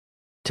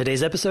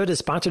Today's episode is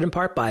sponsored in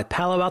part by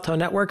Palo Alto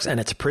Networks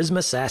and its Prisma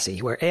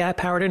SASE, where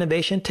AI-powered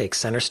innovation takes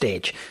center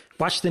stage.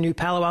 Watch the new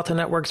Palo Alto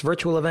Networks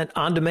virtual event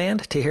on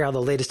demand to hear how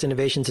the latest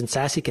innovations in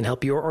SASE can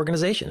help your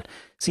organization.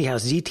 See how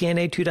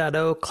ZTNA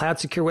 2.0, Cloud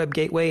Secure Web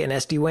Gateway, and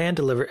SD-WAN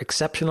deliver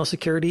exceptional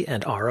security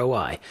and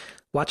ROI.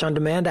 Watch on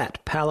demand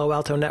at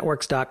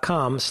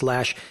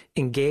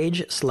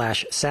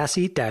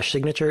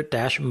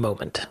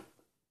paloaltonetworks.com/engage/SASE-signature-moment.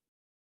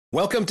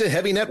 Welcome to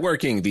Heavy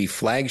Networking, the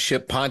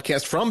flagship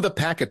podcast from the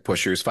Packet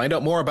Pushers. Find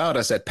out more about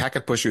us at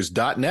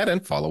packetpushers.net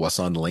and follow us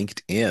on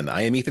LinkedIn.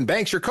 I am Ethan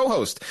Banks, your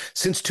co-host.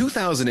 Since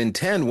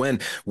 2010, when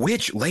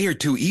which layer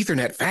 2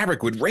 Ethernet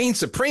fabric would reign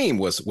supreme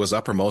was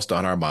uppermost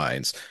on our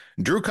minds.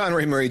 Drew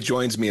Conway Murray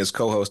joins me as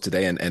co-host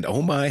today, and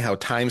oh my, how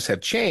times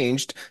have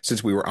changed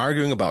since we were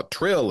arguing about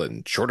Trill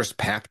and shortest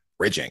path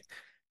bridging.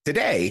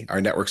 Today,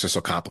 our networks are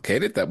so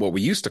complicated that what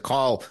we used to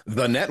call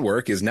the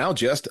network is now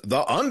just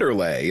the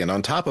underlay. And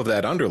on top of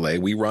that underlay,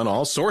 we run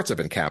all sorts of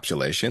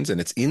encapsulations,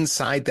 and it's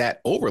inside that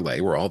overlay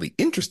where all the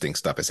interesting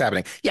stuff is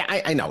happening. Yeah,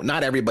 I know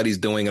not everybody's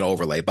doing an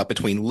overlay, but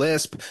between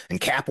Lisp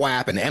and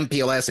CapWAP and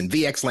MPLS and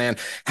VXLAN,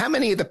 how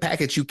many of the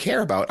packets you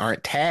care about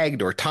aren't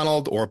tagged or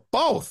tunneled or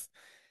both?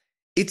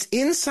 It's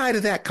inside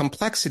of that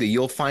complexity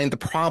you'll find the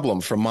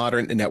problem for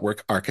modern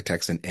network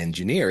architects and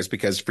engineers,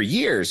 because for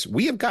years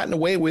we have gotten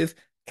away with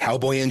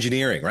cowboy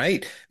engineering,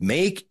 right?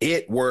 Make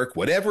it work,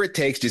 whatever it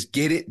takes, just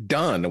get it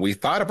done. And we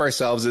thought of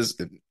ourselves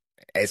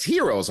as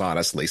heroes,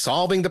 honestly,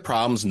 solving the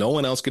problems no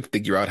one else could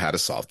figure out how to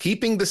solve,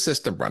 keeping the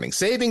system running,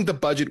 saving the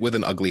budget with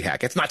an ugly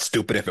hack. It's not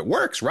stupid if it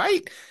works,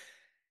 right?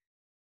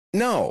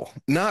 No,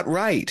 not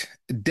right.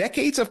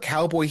 Decades of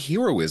cowboy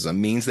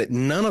heroism means that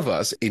none of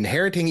us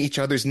inheriting each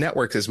other's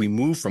networks as we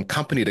move from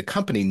company to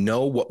company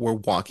know what we're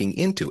walking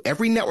into.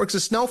 Every network's a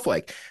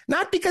snowflake,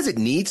 not because it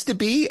needs to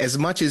be as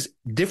much as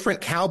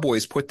different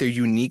cowboys put their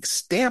unique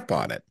stamp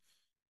on it.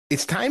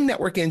 It's time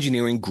network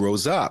engineering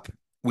grows up.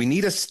 We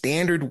need a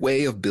standard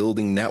way of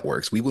building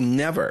networks. We will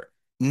never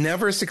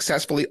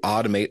successfully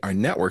automate our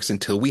networks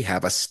until we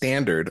have a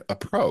standard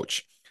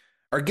approach.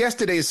 Our guest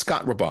today is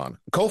Scott Robohn,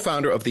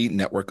 co-founder of the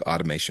Network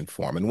Automation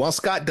Forum. And while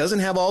Scott doesn't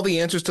have all the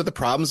answers to the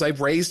problems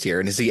I've raised here,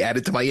 and as he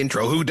added to my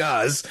intro, who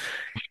does?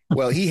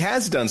 Well, he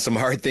has done some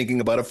hard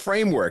thinking about a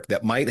framework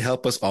that might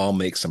help us all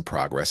make some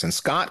progress. And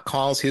Scott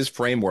calls his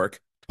framework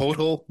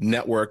Total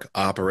Network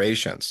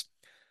Operations.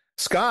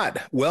 Scott,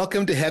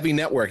 welcome to Heavy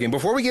Networking.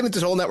 Before we get into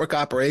Total Network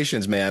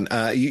Operations, man,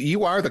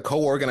 you are the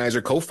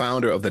co-organizer,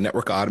 co-founder of the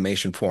Network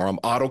Automation Forum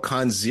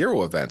AutoCon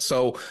Zero event.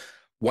 So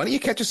why don't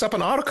you catch us up on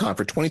AutoCon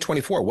for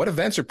 2024? What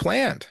events are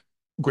planned?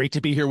 Great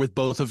to be here with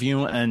both of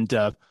you. And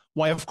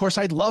why, of course,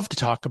 I'd love to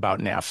talk about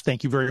NAF.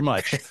 Thank you very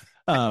much.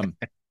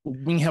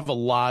 We have a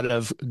lot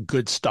of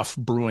good stuff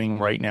brewing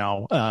right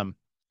now.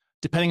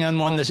 Depending on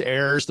when this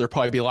airs, there'll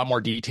probably be a lot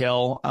more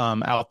detail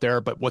out there.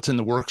 But what's in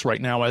the works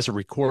right now as a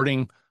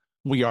recording,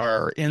 we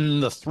are in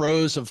the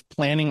throes of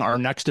planning our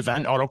next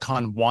event,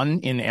 AutoCon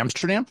 1 in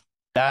Amsterdam.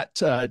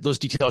 Those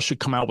details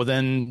should come out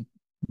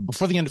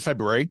before the end of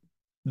February.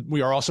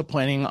 We are also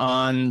planning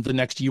on the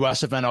next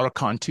U.S. event,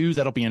 AutoCon 2.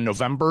 That'll be in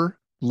November,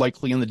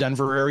 likely in the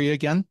Denver area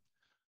again.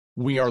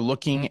 We are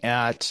looking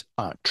at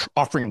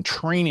offering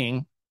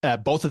training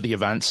at both of the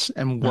events,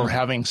 and we're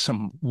having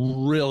some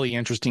really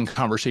interesting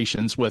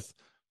conversations with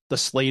the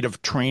slate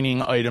of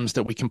training items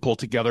that we can pull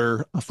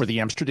together for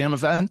the Amsterdam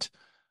event.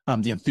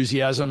 The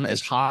enthusiasm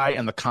is high,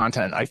 and the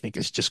content, I think,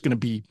 is just going to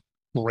be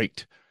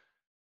great.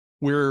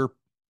 We're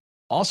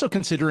also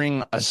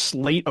considering a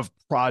slate of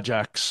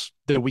projects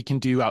that we can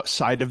do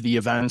outside of the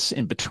events,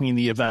 in between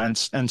the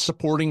events, and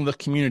supporting the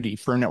community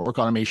for network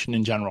automation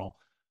in general.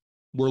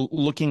 We're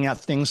looking at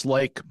things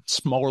like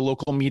smaller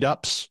local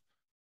meetups,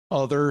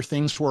 other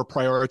things we're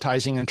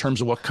prioritizing in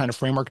terms of what kind of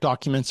framework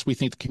documents we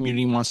think the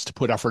community wants to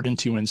put effort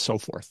into, and so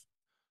forth.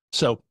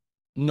 So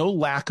no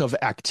lack of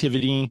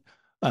activity.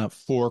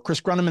 For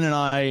Chris Gruneman and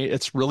I,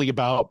 it's really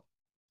about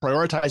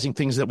prioritizing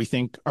things that we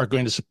think are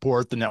going to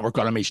support the network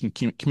automation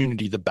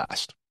community the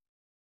best.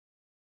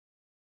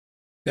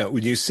 Now,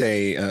 when you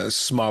say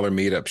smaller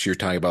meetups, you're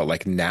talking about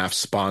like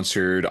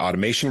NAF-sponsored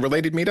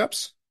automation-related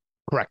meetups?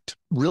 Correct.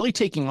 Really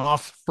taking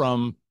off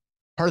from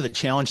part of the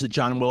challenge that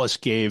John Willis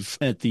gave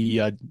at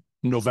the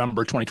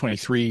November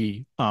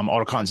 2023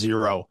 AutoCon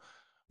Zero,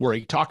 where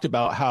he talked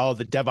about how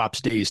the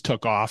DevOps days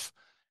took off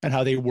and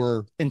how they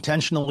were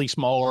intentionally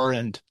smaller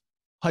and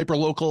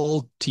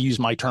hyper-local, to use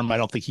my term. I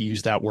don't think he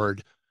used that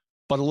word,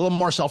 but a little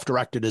more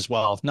self-directed as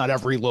well. Not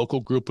every local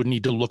group would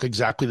need to look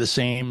exactly the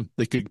same.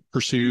 They could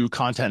pursue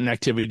content and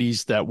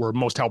activities that were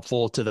most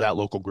helpful to that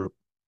local group.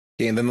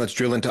 Okay, and then let's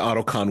drill into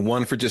AutoCon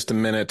 1 for just a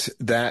minute.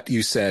 That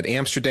you said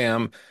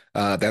Amsterdam,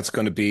 that's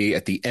going to be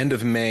at the end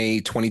of May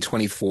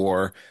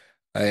 2024.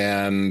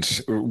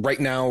 And right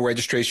now,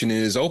 registration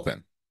is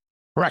open.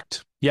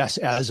 Correct. Yes,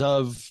 as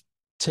of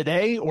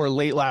today or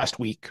late last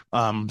week.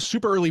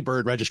 Super early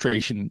bird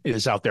registration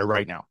is out there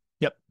right now.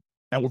 Yep.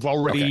 And we're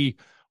already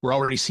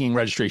seeing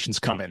registrations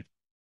come in.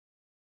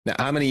 Now,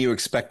 how many are you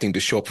expecting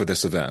to show up for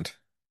this event?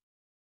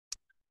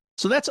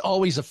 So that's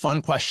always a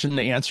fun question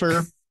to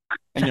answer.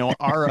 You know,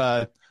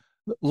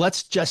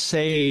 let's just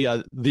say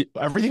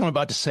everything I'm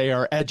about to say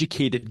are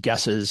educated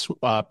guesses,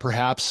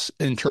 perhaps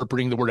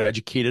interpreting the word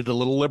educated a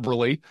little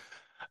liberally.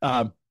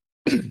 Uh,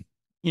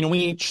 we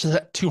each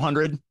set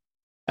 200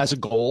 as a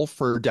goal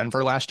for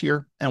Denver last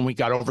year, and we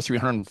got over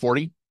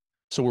 340.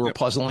 So we were Yep.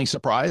 pleasantly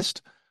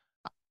surprised.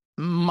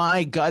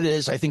 My gut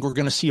is I think we're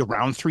going to see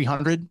around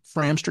 300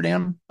 for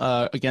Amsterdam.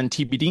 Again,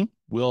 TBD.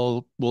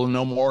 We'll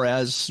know more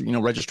as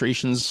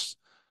registrations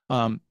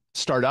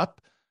start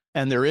up,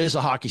 and there is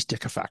a hockey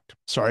stick effect.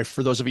 Sorry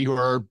for those of you who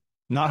are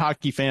not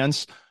hockey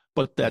fans,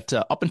 but that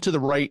up and to the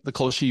right, the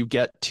closer you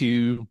get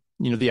to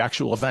the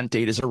actual event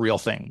date is a real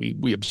thing.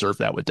 We observe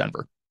that with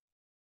Denver.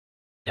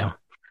 Yeah.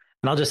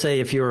 And I'll just say,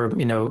 if you're,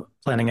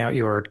 planning out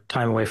your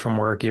time away from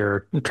work,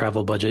 your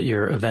travel budget,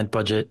 your event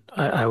budget,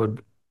 I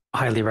would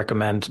highly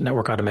recommend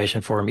Network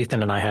Automation Forum.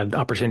 Ethan and I had the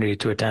opportunity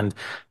to attend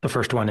the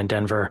first one in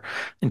Denver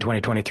in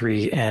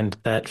 2023. And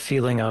that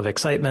feeling of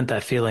excitement,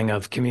 that feeling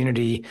of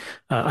community,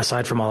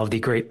 aside from all of the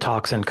great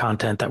talks and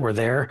content that were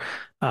there,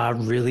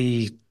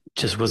 really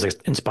just was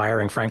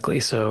inspiring, frankly.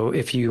 So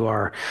if you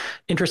are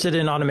interested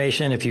in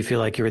automation, if you feel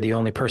like you're the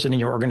only person in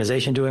your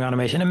organization doing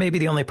automation, and maybe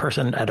the only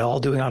person at all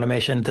doing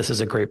automation, this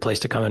is a great place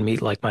to come and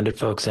meet like-minded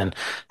folks and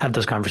have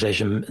those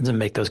conversations and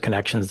make those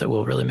connections that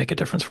will really make a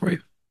difference for you.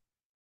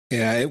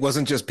 Yeah, it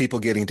wasn't just people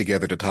getting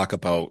together to talk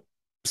about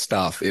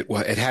stuff. It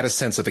had a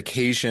sense of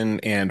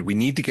occasion, and we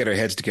need to get our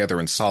heads together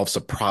and solve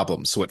some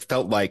problems. So it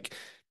felt like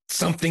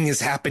something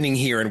is happening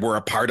here, and we're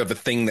a part of a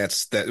thing that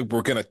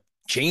we're going to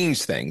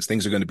change things.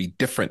 Things are going to be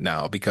different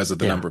now because of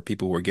the number of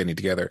people who are getting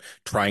together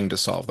trying to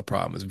solve the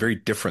problem. It's a very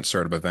different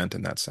sort of event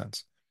in that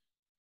sense.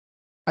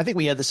 I think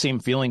we had the same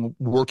feeling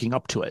working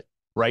up to it,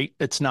 right?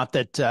 It's not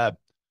that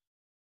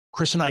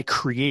Chris and I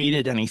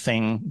created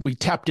anything. We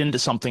tapped into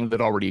something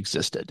that already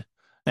existed.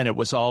 And it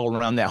was all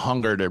around that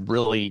hunger to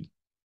really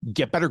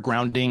get better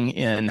grounding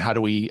in how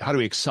do we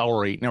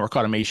accelerate network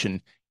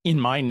automation in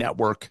my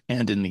network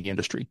and in the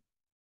industry.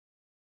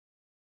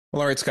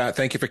 Well, all right, Scott,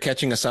 thank you for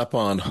catching us up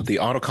on the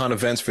AutoCon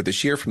events for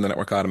this year from the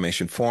Network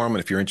Automation Forum.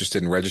 And if you're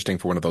interested in registering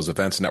for one of those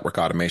events,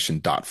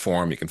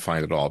 networkautomation.forum, you can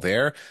find it all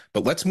there.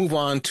 But let's move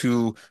on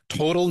to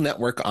total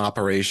network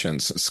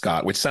operations,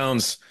 Scott, which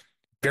sounds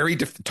very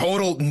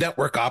total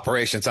network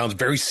operation sounds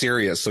very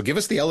serious. So give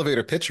us the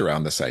elevator pitch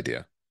around this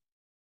idea.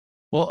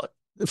 Well,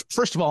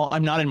 first of all,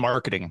 I'm not in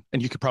marketing,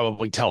 and you could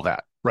probably tell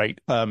that, right?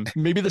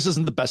 Maybe this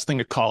isn't the best thing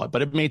to call it,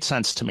 but it made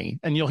sense to me.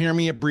 And you'll hear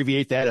me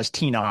abbreviate that as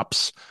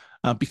TNOPS.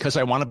 Because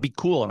I want to be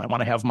cool and I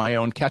want to have my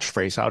own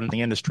catchphrase out in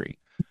the industry.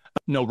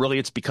 No, really,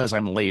 it's because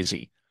I'm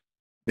lazy.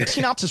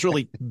 TNOPS is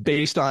really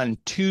based on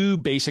two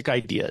basic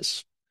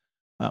ideas.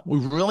 We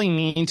really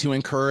need to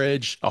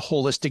encourage a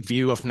holistic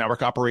view of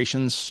network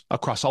operations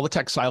across all the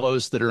tech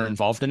silos that are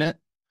involved in it.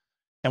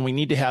 And we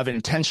need to have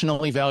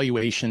intentional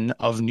evaluation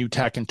of new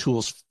tech and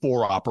tools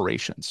for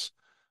operations.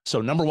 So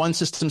number one,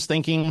 systems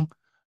thinking.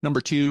 Number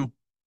two,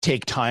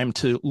 take time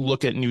to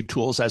look at new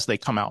tools as they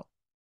come out.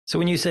 So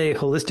when you say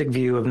holistic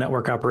view of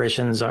network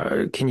operations,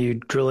 can you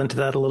drill into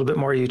that a little bit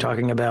more? Are you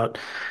talking about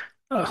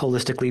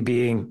holistically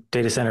being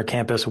data center,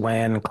 campus,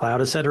 WAN,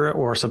 cloud, et cetera,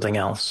 or something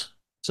else?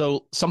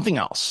 So something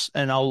else,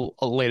 and I'll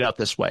lay it out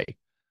this way.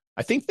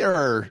 I think there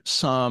are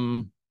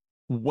some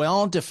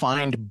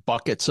well-defined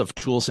buckets of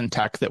tools and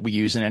tech that we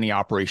use in any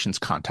operations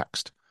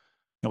context.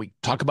 We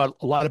talk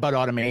a lot about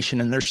automation,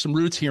 and there's some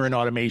roots here in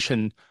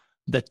automation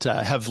that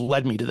have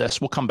led me to this.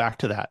 We'll come back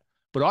to that.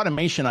 But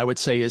automation, I would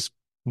say, is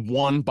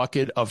one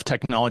bucket of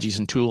technologies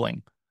and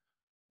tooling.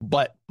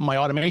 But my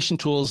automation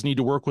tools need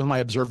to work with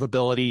my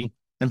observability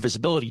and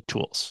visibility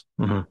tools.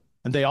 Mm-hmm.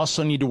 And they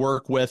also need to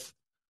work with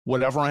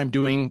whatever I'm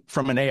doing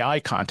from an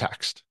AI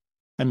context.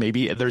 And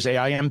maybe there's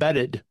AI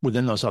embedded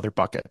within those other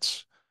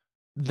buckets.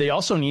 They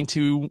also need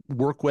to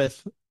work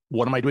with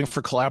what am I doing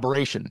for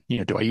collaboration?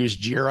 Do I use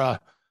Jira?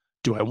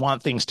 Do I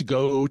want things to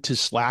go to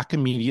Slack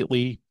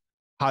immediately?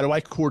 How do I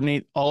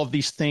coordinate all of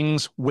these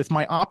things with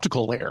my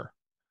optical layer?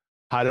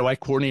 How do I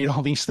coordinate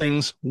all these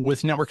things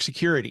with network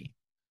security?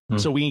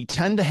 So we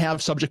tend to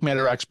have subject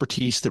matter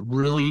expertise that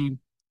really,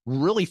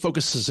 really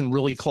focuses in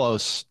really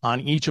close on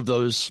each of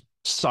those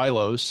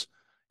silos,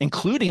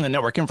 including the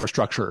network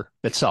infrastructure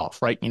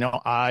itself, right?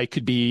 I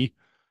could be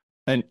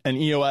an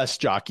EOS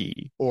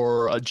jockey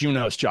or a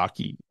Junos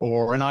jockey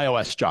or an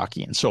iOS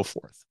jockey and so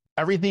forth.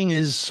 Everything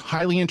is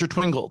highly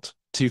intertwined,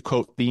 to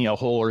quote the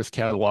Whole Earth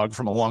catalog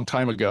from a long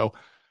time ago.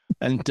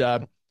 And,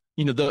 the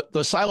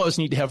silos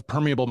need to have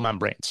permeable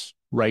membranes.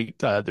 Right.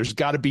 There's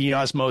got to be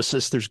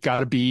osmosis. There's got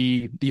to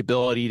be the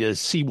ability to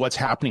see what's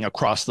happening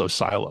across those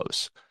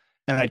silos.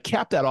 And I'd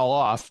cap that all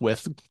off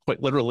with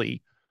quite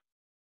literally,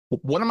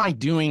 what am I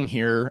doing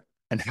here?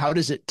 And how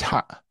does it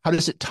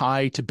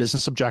tie to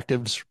business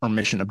objectives or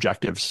mission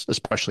objectives,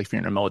 especially if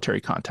you're in a military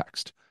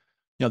context?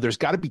 There's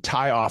got to be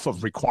tie off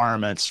of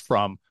requirements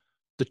from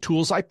the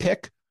tools I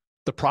pick,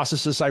 the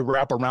processes I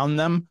wrap around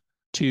them,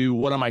 to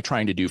what am I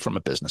trying to do from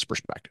a business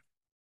perspective.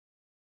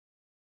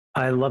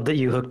 I love that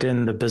you hooked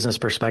in the business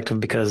perspective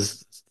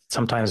because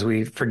sometimes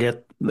we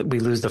forget that we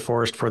lose the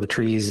forest for the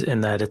trees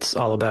in that it's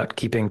all about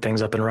keeping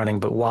things up and running.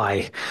 But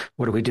why?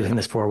 What are we doing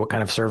this for? What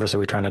kind of service are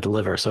we trying to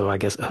deliver? So I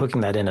guess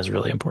hooking that in is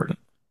really important.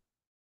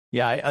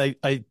 Yeah,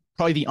 I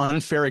probably the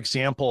unfair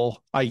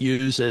example I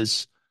use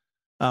is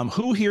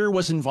who here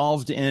was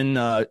involved in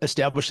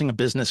establishing a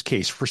business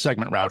case for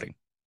segment routing?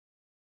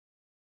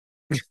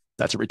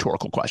 That's a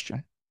rhetorical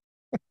question.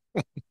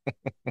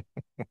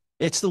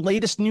 It's the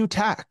latest new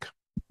tech,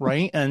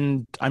 right?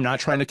 And I'm not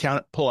trying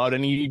to pull out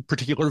any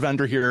particular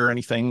vendor here or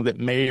anything that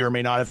may or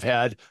may not have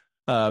had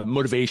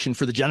motivation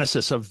for the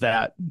genesis of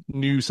that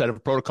new set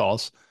of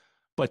protocols.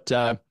 But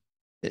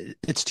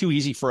it's too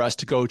easy for us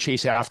to go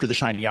chase after the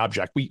shiny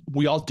object.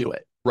 We all do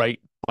it, right?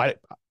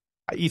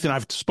 Ethan,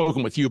 I've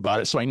spoken with you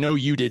about it, so I know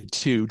you did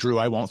too, Drew.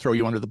 I won't throw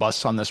you under the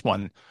bus on this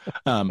one,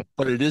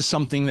 but it is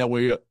something that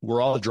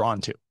we're all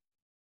drawn to.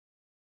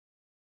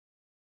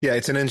 Yeah,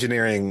 it's an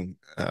engineering,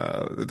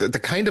 the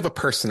kind of a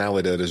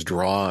personality that is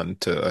drawn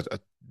to a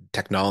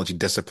technology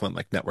discipline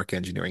like network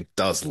engineering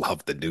does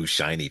love the new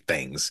shiny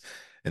things.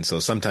 And so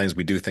sometimes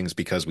we do things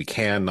because we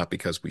can, not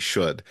because we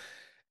should.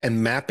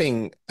 And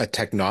mapping a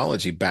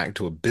technology back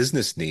to a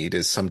business need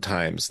is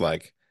sometimes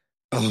like,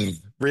 oh,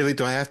 really?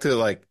 Do I have to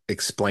like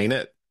explain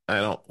it? I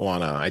don't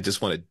want to. I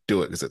just want to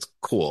do it because it's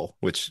cool,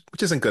 which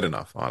isn't good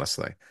enough,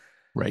 honestly.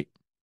 Right.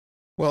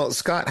 Well,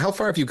 Scott, how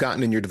far have you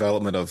gotten in your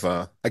development of,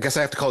 I guess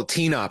I have to call it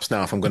TNOps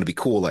now if I'm going to be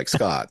cool like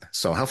Scott.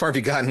 So how far have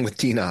you gotten with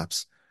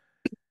TNOps?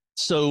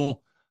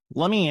 So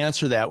let me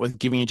answer that with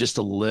giving you just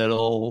a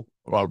little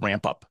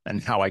ramp up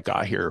and how I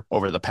got here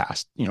over the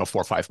past, 4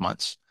 or 5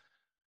 months.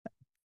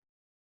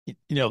 I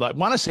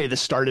want to say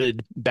this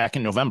started back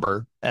in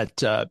November at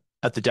the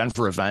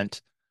Denver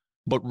event,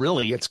 but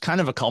really it's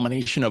kind of a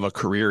culmination of a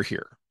career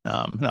here.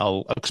 And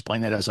I'll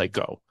explain that as I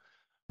go.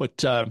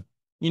 But,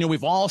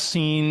 we've all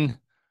seen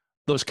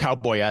those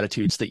cowboy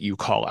attitudes that you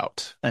call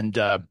out. And,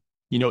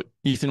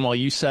 Ethan, while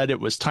you said it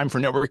was time for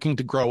networking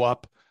to grow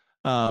up,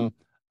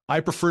 I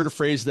prefer to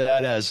phrase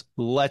that as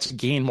let's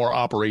gain more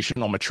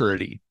operational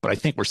maturity. But I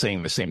think we're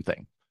saying the same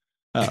thing.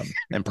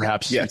 And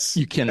perhaps yes.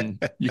 you can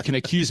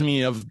accuse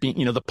me of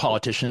being, the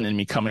politician in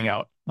me coming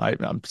out.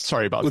 I'm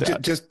sorry about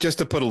that. Just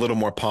to put a little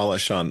more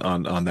polish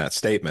on that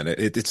statement,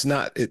 it's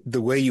not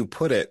the way you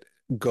put it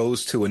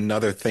goes to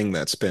another thing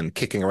that's been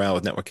kicking around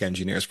with network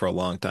engineers for a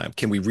long time.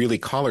 Can we really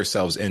call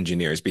ourselves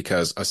engineers?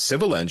 Because a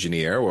civil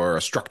engineer or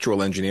a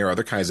structural engineer,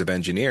 other kinds of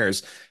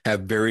engineers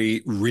have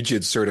very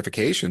rigid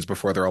certifications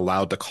before they're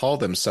allowed to call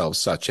themselves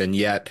such. And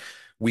yet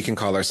we can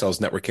call ourselves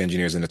network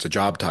engineers and it's a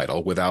job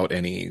title without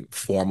any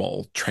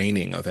formal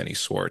training of any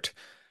sort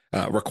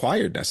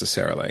required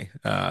necessarily.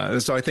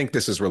 So I think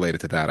this is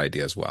related to that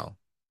idea as well.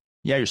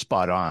 Yeah, you're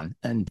spot on.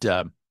 And,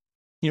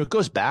 it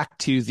goes back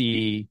to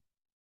the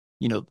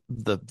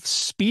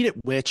speed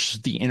at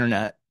which the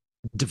internet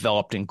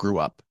developed and grew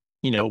up,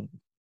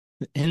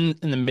 in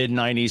the mid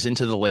 90s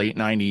into the late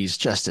 90s,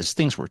 just as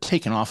things were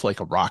taking off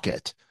like a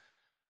rocket.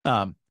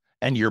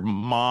 And your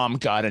mom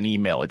got an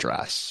email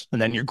address,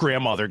 and then your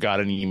grandmother got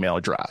an email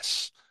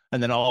address.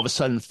 And then all of a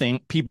sudden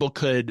people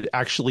could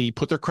actually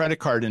put their credit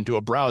card into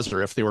a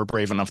browser if they were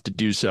brave enough to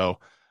do so.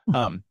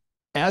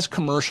 As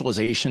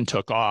commercialization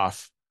took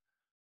off,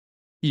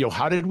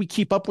 how did we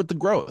keep up with the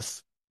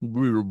growth?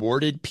 We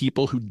rewarded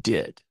people who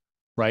did,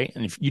 right?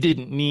 And if you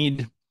didn't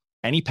need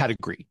any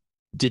pedigree,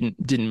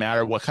 didn't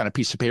matter what kind of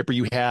piece of paper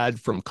you had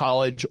from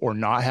college or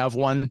not have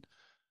one,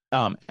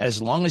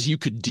 as long as you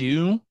could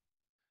do,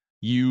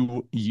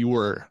 you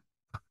were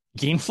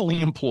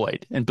gainfully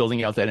employed in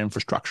building out that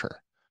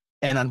infrastructure.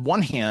 And on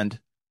one hand,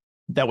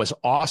 that was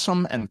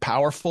awesome and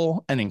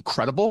powerful and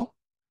incredible.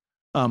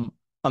 On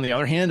the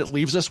other hand, it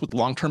leaves us with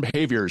long-term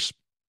behaviors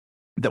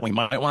that we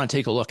might want to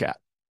take a look at,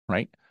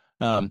 right?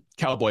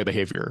 Cowboy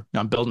behavior.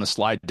 I'm building a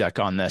slide deck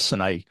on this,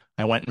 and I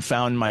went and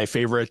found my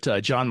favorite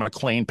John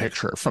McClane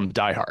picture from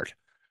Die Hard.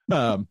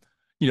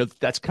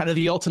 That's kind of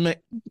the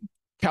ultimate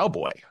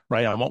cowboy,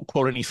 right? I won't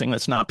quote anything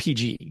that's not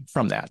PG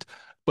from that.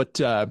 But,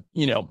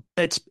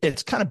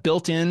 it's kind of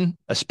built in,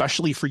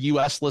 especially for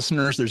U.S.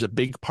 listeners. There's a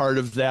big part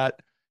of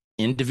that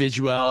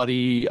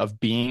individuality of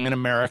being an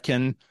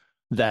American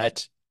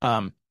that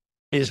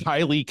is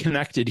highly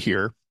connected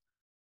here.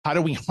 How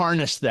do we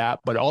harness that,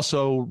 but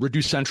also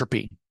reduce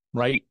entropy,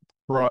 right?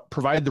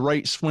 Provide the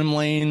right swim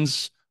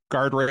lanes,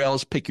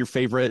 guardrails, pick your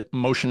favorite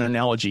motion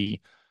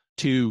analogy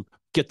to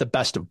get the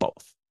best of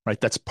both, right?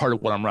 That's part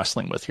of what I'm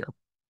wrestling with here.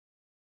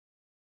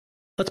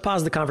 Let's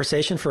pause the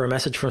conversation for a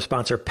message from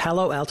sponsor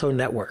Palo Alto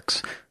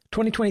Networks.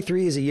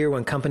 2023 is a year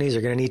when companies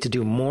are going to need to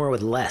do more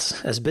with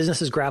less. As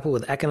businesses grapple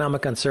with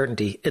economic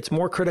uncertainty, it's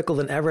more critical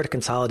than ever to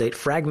consolidate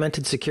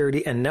fragmented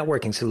security and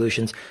networking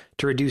solutions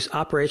to reduce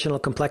operational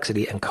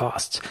complexity and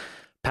costs.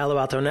 Palo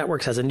Alto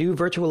Networks has a new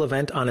virtual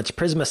event on its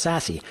Prisma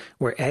SASE,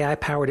 where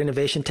AI-powered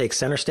innovation takes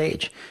center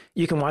stage.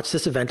 You can watch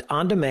this event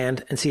on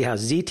demand and see how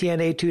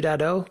ZTNA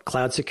 2.0,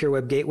 Cloud Secure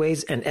Web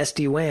Gateways, and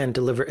SD-WAN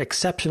deliver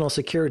exceptional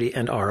security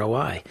and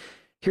ROI.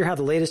 Hear how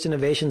the latest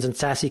innovations in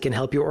SASE can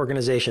help your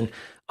organization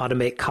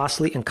automate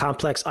costly and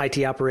complex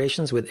IT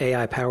operations with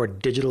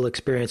AI-powered digital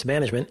experience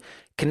management,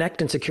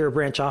 connect and secure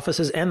branch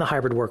offices and the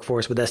hybrid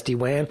workforce with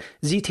SD-WAN,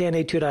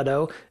 ZTNA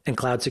 2.0, and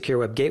cloud secure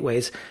web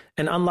gateways,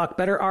 and unlock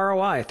better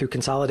ROI through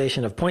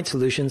consolidation of point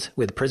solutions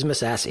with Prisma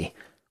SASE.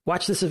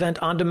 Watch this event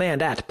on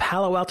demand at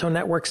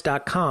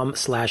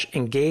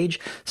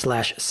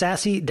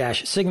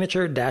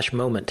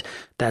paloaltonetworks.com/engage/SASE-signature-moment.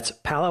 That's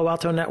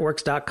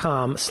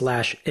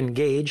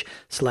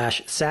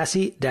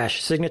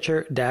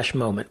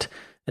paloaltonetworks.com/engage/SASE-signature-moment.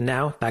 And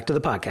now back to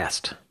the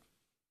podcast.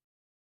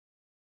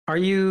 Are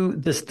you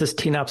this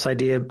TNOps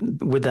idea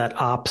with that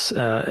ops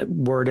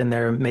word in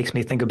there makes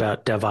me think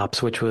about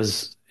DevOps, which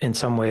was in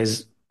some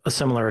ways a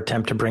similar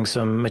attempt to bring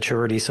some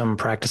maturity, some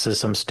practices,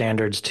 some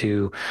standards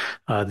to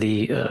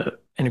the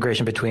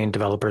integration between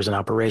developers and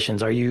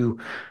operations. Are you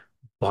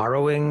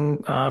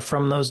borrowing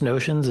from those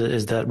notions?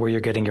 Is that where you're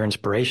getting your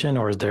inspiration,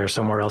 or is there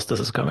somewhere else this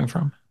is coming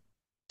from?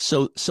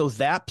 So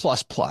that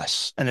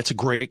plus, and it's a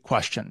great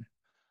question.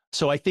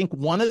 So I think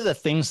one of the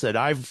things that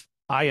I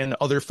and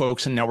other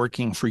folks in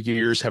networking for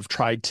years have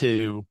tried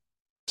to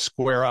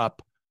square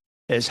up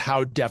is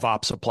how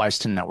DevOps applies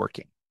to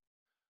networking.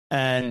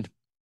 And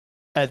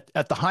at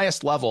the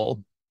highest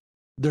level,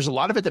 there's a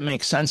lot of it that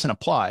makes sense and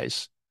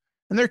applies.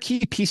 And there are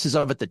key pieces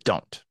of it that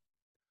don't.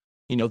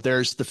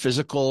 There's the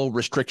physical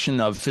restriction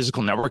of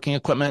physical networking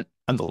equipment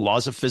and the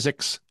laws of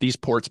physics. These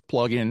ports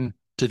plug in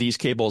to these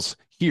cables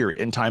here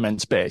in time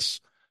and space.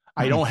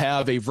 I don't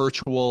have a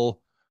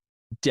virtual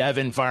dev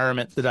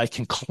environment that I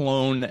can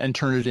clone and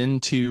turn it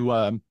into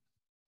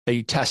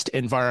a test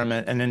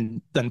environment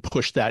and then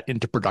push that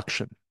into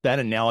production. That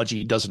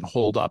analogy doesn't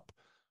hold up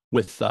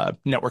with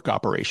network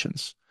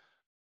operations.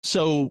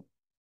 So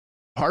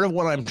part of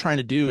what I'm trying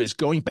to do is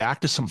going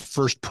back to some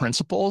first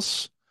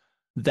principles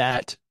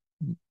that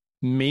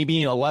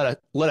maybe let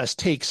us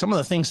take some of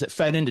the things that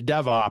fed into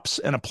DevOps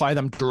and apply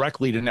them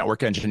directly to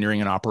network engineering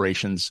and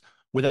operations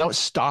without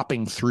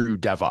stopping through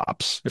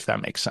DevOps, if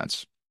that makes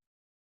sense.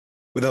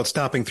 Without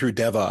stopping through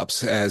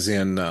DevOps, as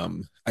in,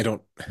 I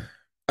don't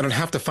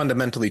have to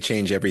fundamentally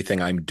change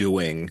everything I'm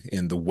doing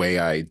in the way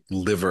I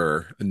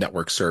deliver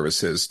network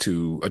services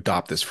to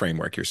adopt this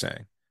framework, you're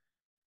saying?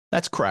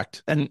 That's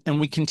correct. And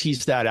we can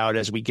tease that out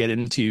as we get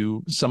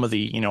into some of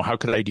the, how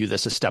could I do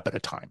this a step at a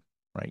time,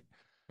 right?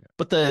 Yeah.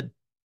 But the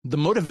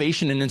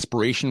motivation and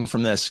inspiration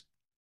from this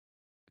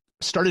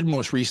started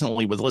most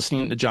recently with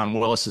listening to John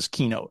Willis's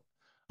keynote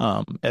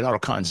at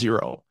AutoCon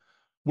 0,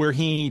 where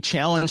he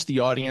challenged the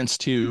audience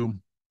to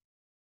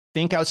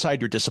think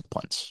outside your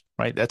disciplines,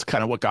 right? That's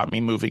kind of what got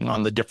me moving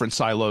on the different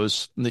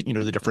silos, the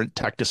different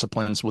tech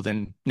disciplines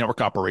within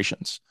network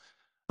operations.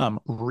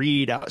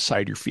 Read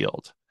outside your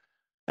field.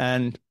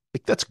 And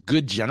that's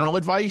good general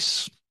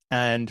advice.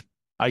 And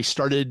I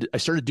started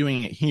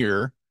doing it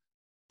here.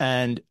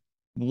 And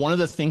one of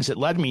the things it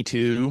led me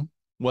to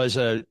was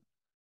a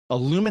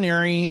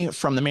luminary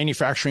from the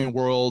manufacturing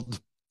world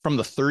from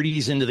the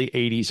 30s into the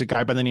 80s, a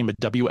guy by the name of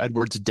W.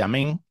 Edwards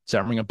Deming. Does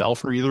that ring a bell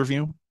for either of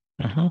you?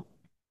 Heard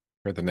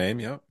the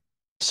name, yeah.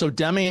 So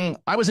Deming,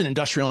 I was an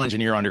industrial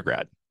engineer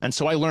undergrad. And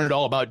so I learned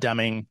all about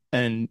Deming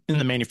and in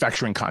the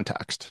manufacturing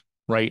context,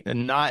 right?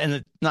 And not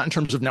in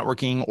terms of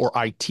networking or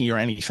IT or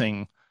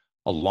anything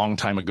a long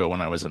time ago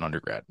when I was an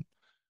undergrad.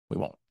 We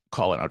won't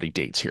call it out any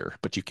dates here,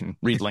 but you can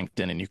read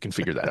LinkedIn and you can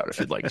figure that out if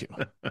you'd like to.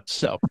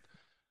 So,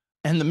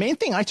 and the main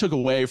thing I took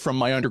away from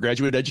my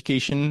undergraduate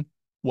education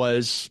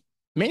was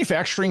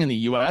manufacturing in the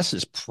US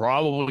is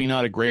probably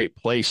not a great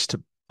place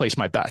to place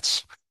my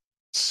bets.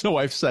 So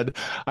I've said,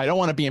 I don't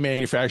want to be a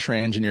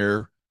manufacturing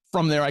engineer.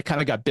 From there, I kind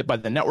of got bit by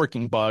the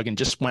networking bug and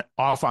just went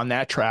off on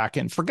that track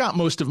and forgot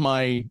most of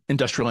my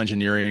industrial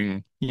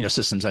engineering,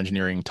 systems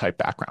engineering type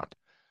background.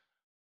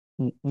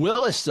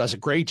 Willis does a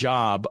great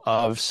job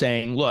of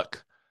saying,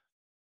 look,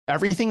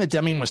 everything that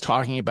Deming was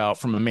talking about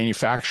from a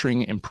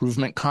manufacturing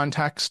improvement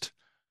context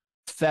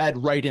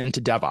fed right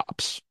into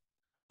DevOps.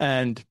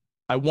 And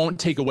I won't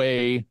take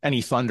away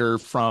any thunder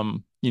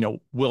from,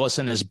 Willis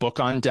and his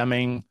book on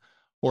Deming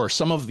or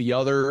some of the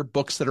other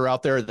books that are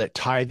out there that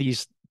tie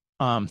these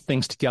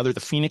things together. The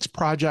Phoenix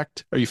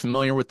Project. Are you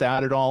familiar with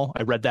that at all?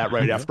 I read that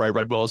right after I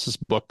read Willis's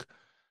book.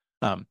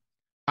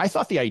 I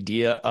thought the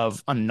idea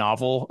of a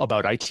novel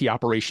about IT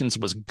operations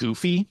was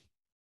goofy.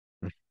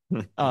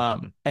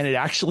 And it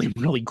actually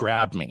really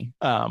grabbed me.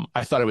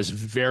 I thought it was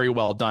very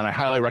well done. I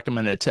highly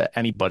recommend it to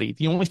anybody.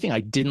 The only thing I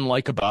didn't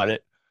like about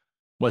it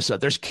was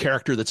that there's a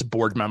character that's a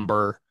board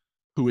member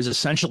who is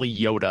essentially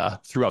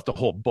Yoda throughout the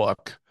whole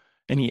book.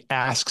 And he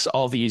asks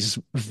all these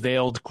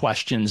veiled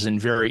questions in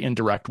very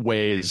indirect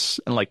ways.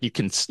 And like you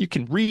can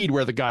read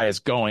where the guy is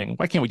going.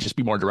 Why can't we just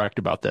be more direct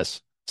about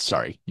this?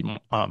 Sorry,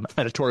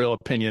 editorial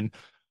opinion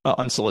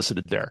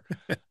unsolicited there.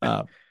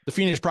 The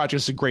Phoenix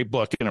Project is a great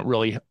book, and it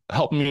really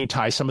helped me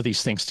tie some of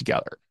these things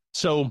together.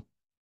 So,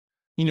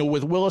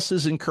 with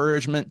Willis's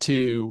encouragement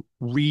to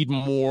read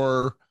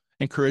more,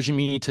 encouraging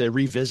me to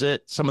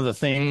revisit some of the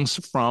things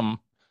from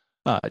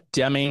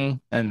Deming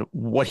and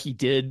what he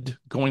did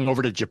going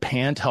over to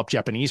Japan to help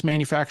Japanese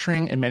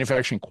manufacturing and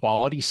manufacturing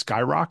quality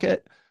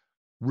skyrocket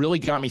really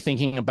got me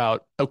thinking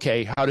about,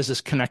 okay, how does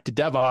this connect to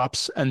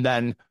DevOps? And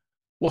then,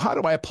 well, how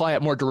do I apply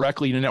it more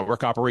directly to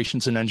network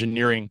operations and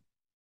engineering?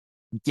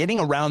 Getting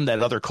around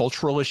that other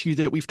cultural issue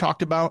that we've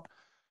talked about.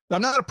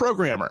 I'm not a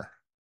programmer.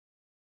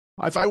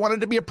 If I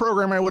wanted to be a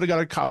programmer, I would have got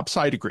a comp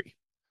sci degree.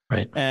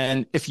 Right.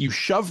 And if you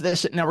shove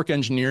this at network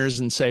engineers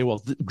and say,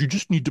 well, you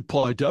just need to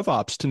apply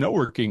DevOps to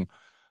networking,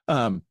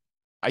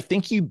 I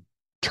think you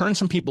turn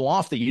some people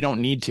off that you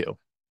don't need to.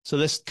 So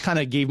this kind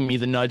of gave me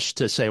the nudge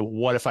to say,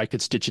 what if I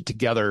could stitch it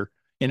together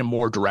in a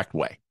more direct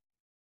way?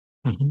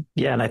 Mm-hmm.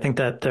 Yeah, and I think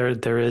that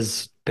there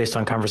is, based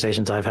on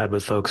conversations I've had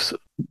with folks,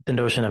 the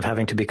notion of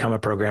having to become a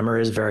programmer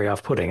is very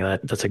off-putting.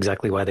 That's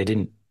exactly why they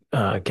didn't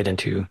get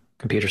into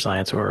computer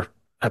science or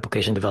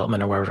application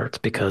development or wherever. It's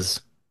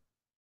because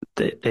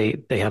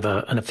they have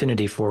an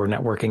affinity for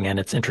networking and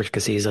its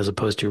intricacies as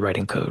opposed to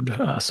writing code.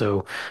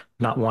 So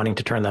not wanting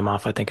to turn them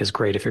off, I think, is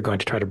great if you're going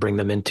to try to bring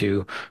them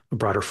into a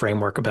broader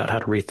framework about how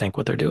to rethink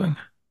what they're doing.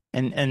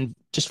 And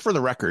just for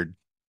the record,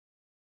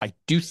 I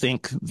do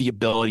think the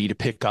ability to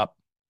pick up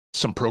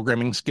some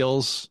programming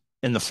skills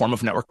in the form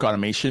of network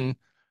automation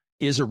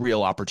is a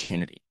real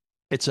opportunity.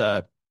 It's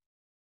a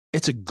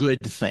good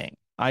thing.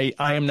 I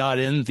am not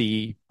in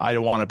the I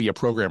don't want to be a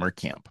programmer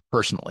camp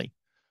personally,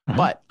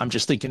 but I'm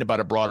just thinking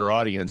about a broader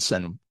audience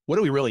and what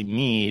do we really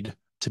need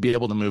to be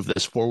able to move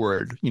this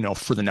forward,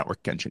 for the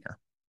network engineer.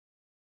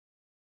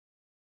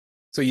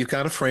 So you've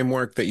got a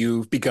framework that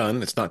you've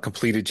begun. It's not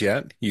completed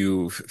yet.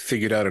 You've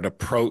figured out an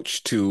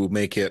approach to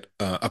make it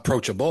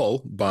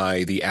approachable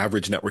by the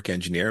average network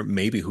engineer,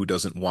 maybe who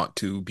doesn't want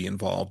to be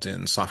involved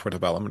in software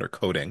development or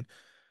coding.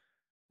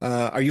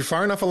 Are you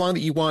far enough along that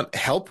you want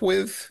help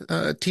with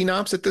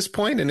TNOPS at this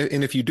point? And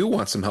if you do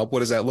want some help, what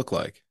does that look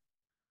like?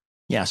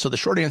 Yeah, so the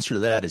short answer to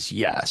that is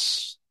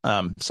yes.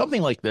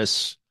 Something like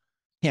this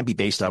can't be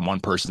based on one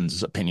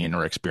person's opinion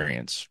or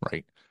experience,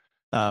 right?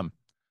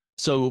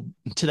 So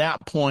to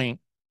that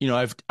point,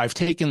 I've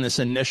taken this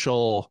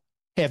initial,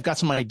 hey, I've got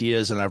some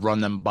ideas and I've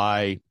run them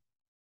by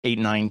 8,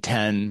 9,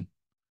 10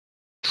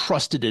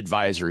 trusted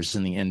advisors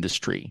in the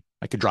industry.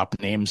 I could drop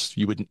names,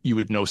 you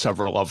would know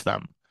several of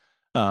them.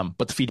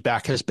 But the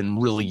feedback has been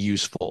really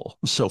useful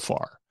so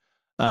far.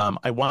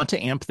 I want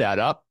to amp that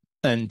up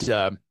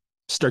and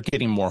start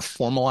getting more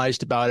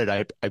formalized about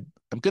it.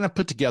 I'm going to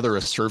put together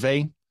a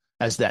survey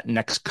as that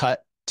next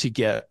cut to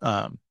get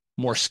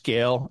more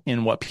scale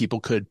in what people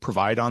could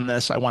provide on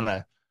this. I want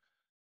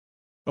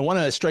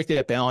to strike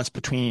that balance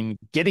between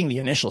getting the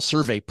initial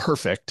survey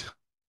perfect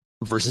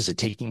versus it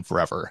taking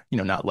forever,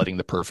 not letting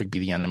the perfect be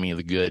the enemy of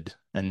the good.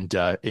 And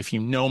if you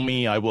know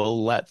me, I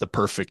will let the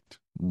perfect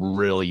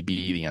really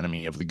be the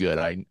enemy of the good.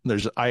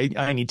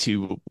 I need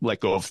to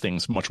let go of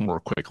things much more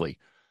quickly.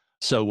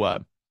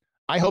 So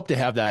I hope to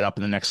have that up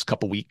in the next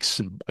couple of weeks.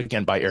 And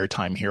again, by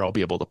airtime here, I'll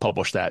be able to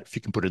publish that. If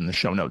you can put it in the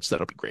show notes,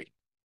 that'll be great.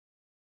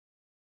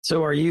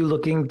 So are you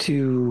looking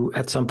to,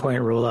 at some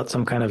point, roll out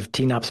some kind of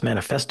TNOPS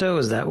manifesto?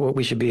 Is that what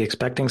we should be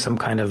expecting? Some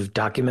kind of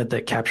document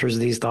that captures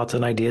these thoughts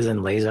and ideas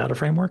and lays out a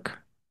framework?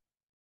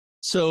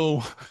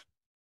 So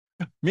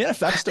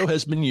manifesto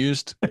has been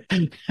used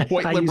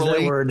quite I liberally.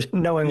 use that word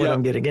knowing what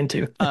I'm getting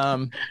into.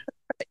 I'm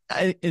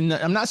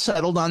not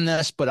settled on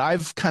this, but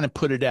I've kind of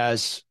put it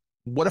as,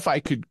 what if I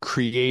could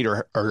create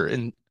or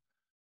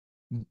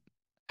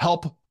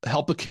help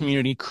a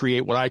community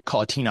create what I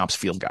call a TNOPS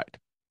field guide?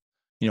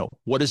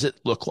 What does it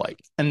look like?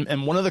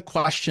 And one of the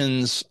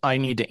questions I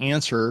need to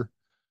answer,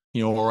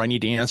 or I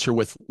need to answer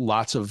with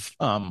lots of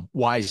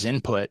wise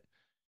input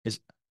is,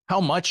 how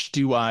much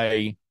do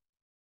I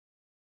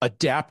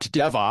adapt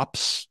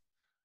DevOps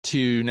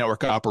to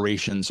network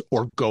operations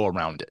or go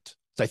around it?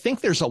 So I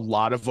think there's a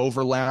lot of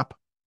overlap.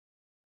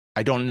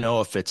 I don't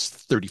know if it's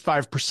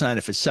 35%,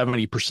 if it's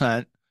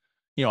 70%.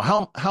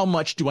 How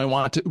much do I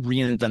want to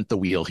reinvent the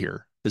wheel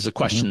here is a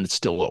question that's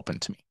still open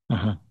to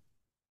me.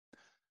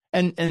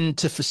 And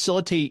to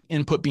facilitate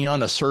input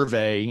beyond a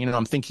survey,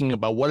 I'm thinking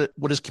about what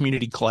does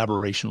community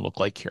collaboration look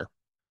like here?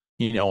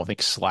 I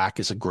think Slack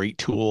is a great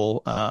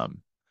tool,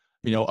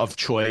 of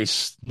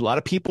choice. A lot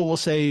of people will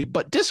say,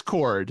 but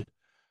Discord.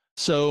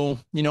 So,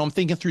 I'm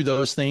thinking through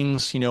those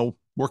things,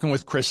 working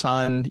with Chris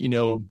on,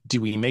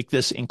 do we make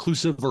this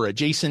inclusive or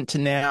adjacent to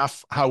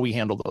NAF? How we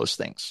handle those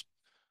things.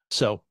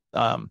 So,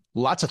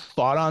 lots of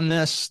thought on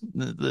this.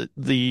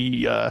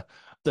 The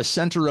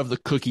center of the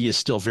cookie is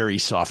still very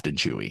soft and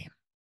chewy.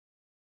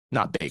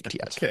 Not baked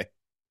yet. Okay.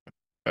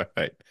 All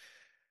right.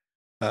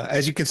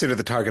 As you consider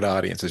the target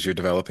audience as you're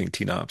developing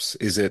TNOPS,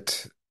 is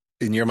it,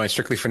 in your mind,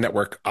 strictly for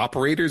network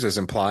operators as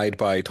implied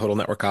by total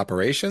network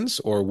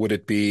operations, or would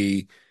it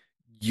be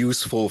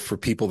useful for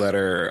people that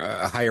are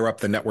higher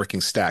up the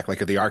networking stack,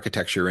 like at the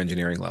architecture or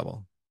engineering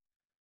level?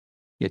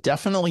 Yeah,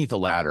 definitely the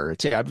latter.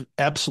 It's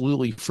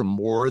absolutely for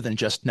more than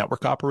just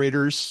network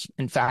operators.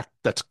 In fact,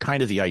 that's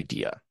kind of the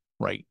idea,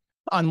 right?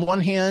 On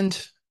one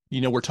hand,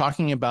 we're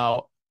talking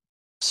about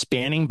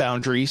spanning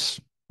boundaries,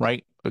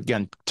 right?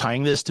 Again,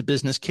 tying this to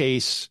business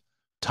case,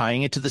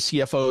 tying it to the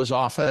CFO's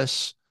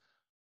office,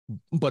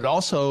 but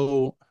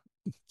also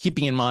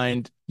keeping in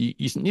mind you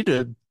need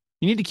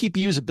to keep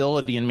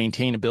usability and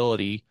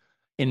maintainability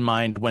in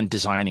mind when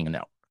designing a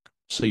network.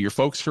 So your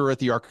folks who are at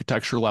the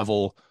architecture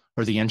level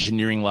or the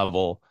engineering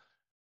level,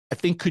 I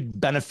think could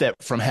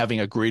benefit from having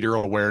a greater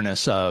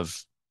awareness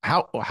of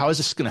how is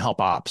this going to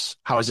help ops?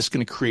 How is this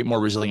going to create more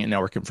resilient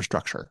network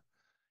infrastructure?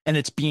 And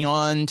it's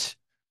beyond,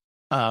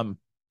 what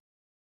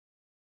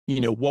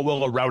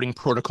will a routing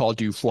protocol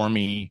do for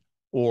me,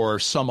 or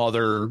some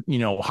other,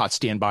 hot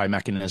standby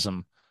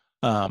mechanism,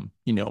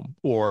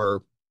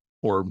 or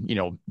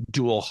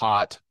dual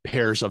hot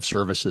pairs of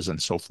services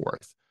and so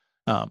forth.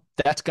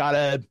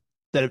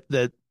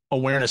 That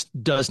awareness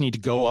does need to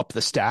go up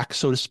the stack,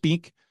 so to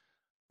speak.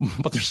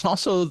 But there's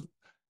also,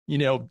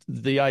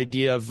 the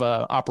idea of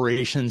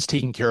operations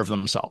taking care of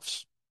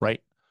themselves,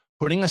 right?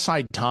 Putting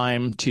aside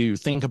time to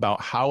think about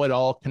how it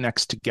all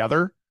connects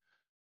together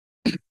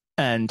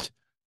and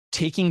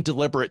taking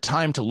deliberate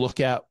time to look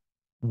at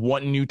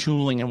what new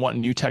tooling and what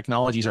new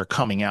technologies are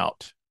coming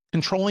out,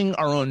 controlling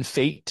our own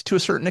fate to a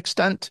certain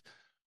extent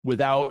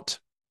without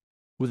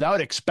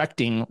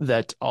expecting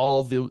that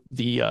all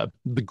the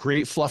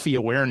great fluffy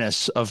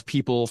awareness of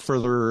people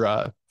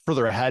further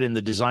ahead in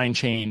the design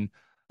chain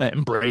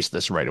embrace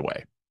this right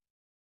away.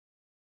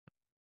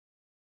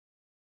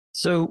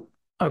 So,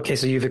 okay,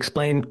 so you've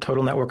explained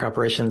total network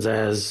operations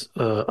as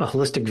a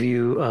holistic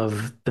view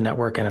of the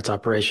network and its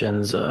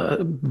operations,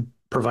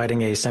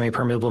 providing a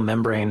semi-permeable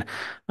membrane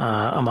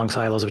among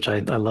silos, which I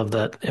love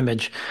that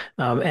image,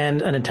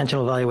 and an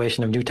intentional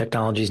evaluation of new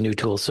technologies, new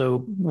tools. So,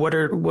 what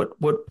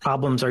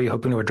problems are you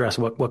hoping to address?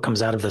 What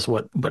comes out of this?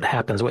 What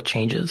happens? What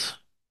changes?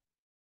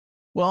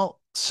 Well,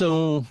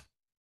 so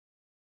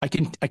I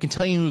can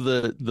tell you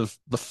the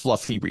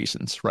fluffy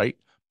reasons, right?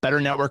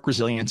 Better network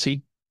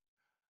resiliency,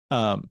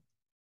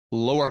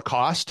 lower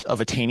cost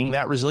of attaining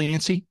that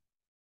resiliency,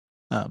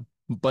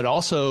 but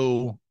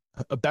also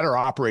a better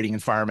operating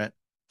environment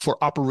for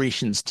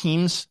operations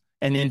teams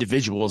and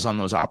individuals on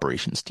those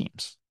operations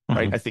teams,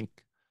 right? Mm-hmm. I think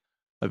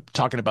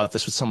talking about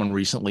this with someone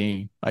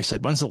recently, I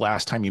said, when's the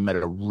last time you met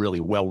a really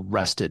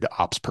well-rested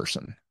ops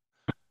person?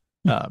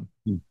 And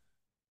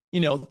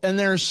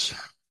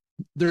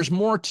there's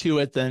more to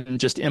it than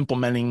just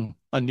implementing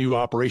a new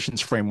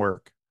operations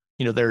framework.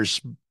 There's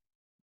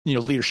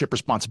leadership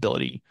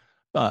responsibility.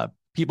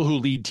 People who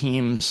lead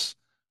teams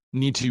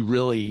need to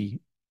really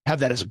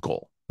have that as a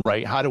goal,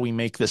 right? How do we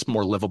make this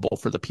more livable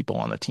for the people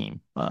on the team?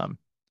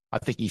 I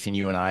think, Ethan,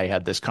 you and I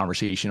had this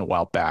conversation a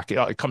while back.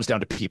 It comes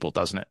down to people,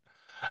 doesn't it?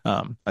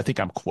 I think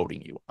I'm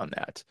quoting you on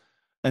that.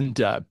 And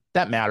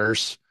that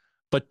matters.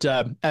 But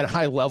at a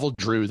high level,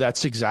 Drew,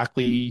 that's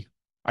exactly,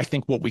 I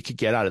think, what we could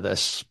get out of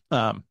this.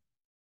 And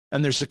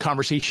there's a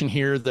conversation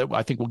here that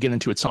I think we'll get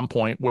into at some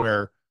point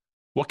where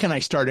what can I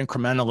start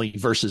incrementally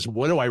versus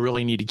what do I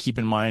really need to keep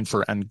in mind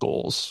for end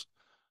goals?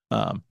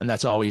 And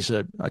that's always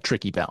a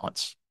tricky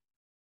balance.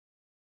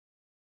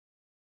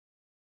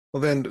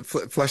 Well, then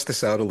flesh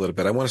this out a little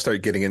bit. I want to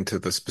start getting into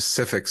the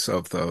specifics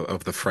of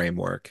the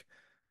framework.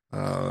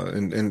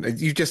 And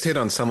you just hit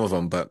on some of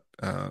them, but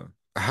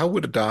how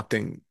would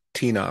adopting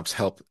TNOPS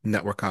help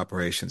network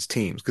operations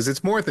teams? Because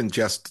it's more than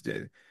just,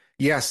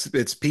 yes,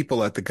 it's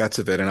people at the guts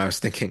of it. And I was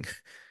thinking,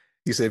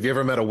 you say, have you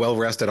ever met a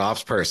well-rested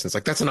ops person? It's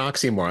like, that's an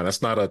oxymoron.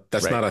 That's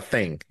not a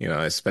thing.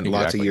 I spent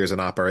lots of years in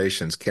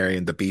operations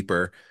carrying the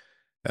beeper,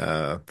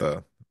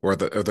 the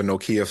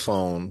Nokia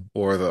phone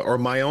or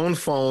my own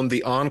phone,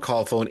 the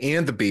on-call phone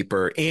and the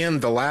beeper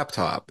and the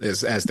laptop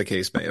as the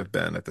case may have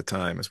been at the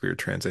time as we were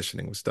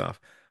transitioning with stuff.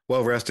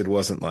 Well-rested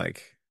wasn't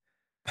like,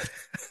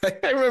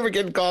 I remember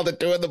getting called at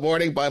 2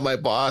 a.m. by my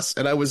boss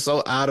and I was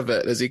so out of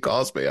it as he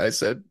calls me. I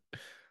said,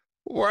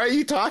 why are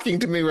you talking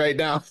to me right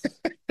now?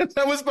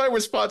 That was my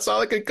response.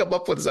 All I could come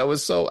up with is I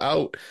was so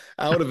out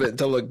of it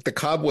until the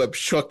cobweb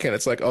shook and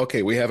it's like,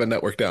 okay, we have a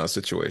network down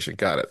situation.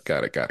 Got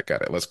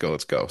it. Let's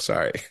go.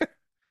 Sorry.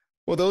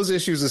 Well, those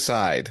issues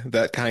aside,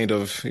 that kind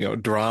of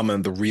drama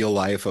and the real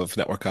life of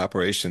network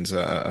operations,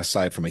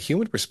 aside from a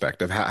human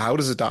perspective, how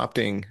does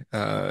adopting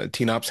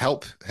TNOPS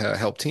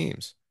help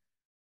teams?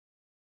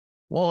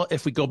 Well,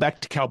 if we go back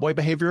to cowboy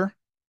behavior,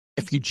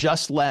 if you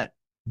just let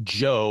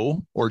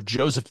Joe or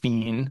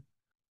Josephine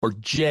or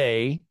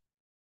Jay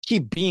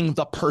keep being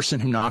the person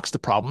who knocks the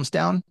problems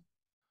down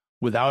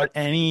without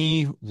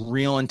any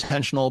real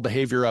intentional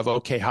behavior of,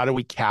 okay, how do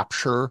we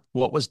capture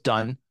what was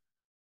done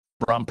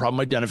from problem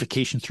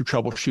identification through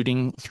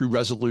troubleshooting, through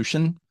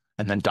resolution,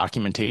 and then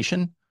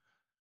documentation,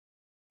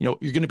 you're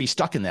going to be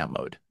stuck in that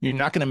mode. You're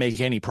not going to make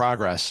any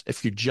progress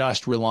if you're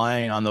just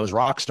relying on those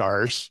rock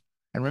stars.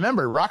 And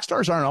remember, rock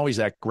stars aren't always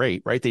that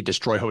great, right? They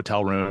destroy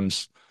hotel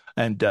rooms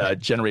and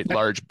generate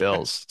large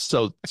bills.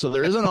 So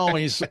there isn't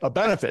always a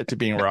benefit to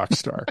being a rock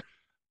star,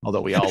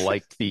 although we all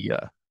like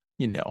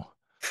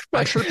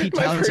I'm sure Pete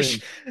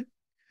Townsend.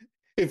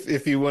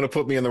 If you want to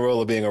put me in the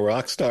role of being a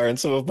rock star in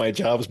some of my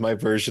jobs, my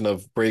version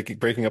of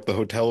breaking up the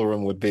hotel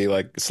room would be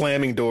like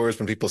slamming doors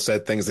when people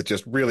said things that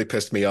just really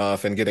pissed me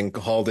off and getting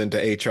hauled into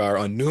HR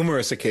on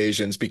numerous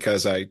occasions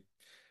because I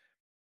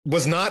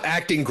Was not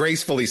acting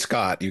gracefully,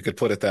 Scott. You could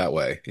put it that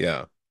way.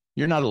 Yeah.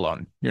 You're not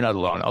alone. You're not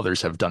alone.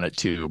 Others have done it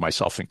too,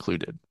 myself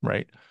included,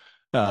 right?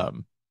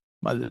 Um,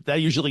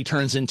 that usually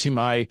turns into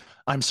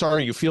I'm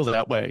sorry you feel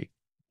that way,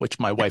 which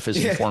my wife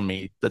has Yeah. informed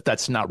me that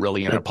that's not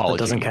really an That apology.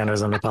 doesn't count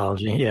as an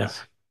apology.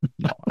 Yes.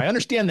 No, I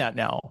understand that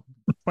now.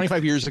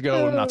 25 years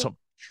ago, not so much.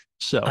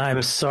 So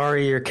I'm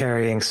sorry you're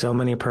carrying so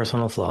many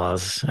personal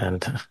flaws.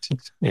 And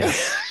yeah.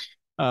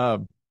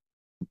 Um,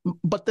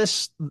 but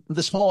this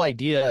whole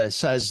idea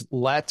says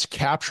let's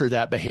capture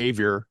that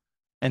behavior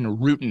and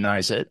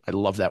routinize it. I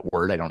love that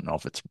word. I don't know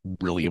if it's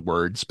really a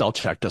word. Spell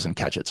check doesn't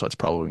catch it, so it's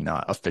probably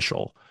not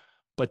official.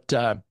 But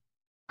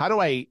how do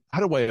I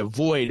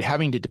avoid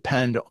having to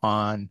depend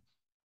on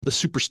the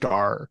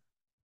superstar,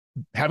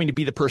 having to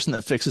be the person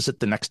that fixes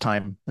it the next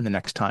time and the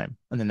next time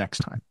and the next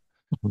time?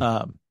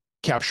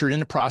 Capture it in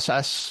the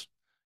process,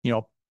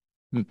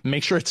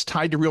 make sure it's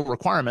tied to real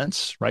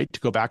requirements, right? To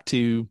go back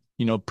to,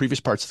 previous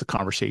parts of the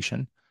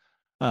conversation.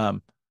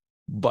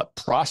 But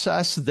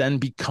process then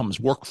becomes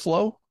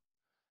workflow,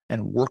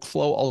 and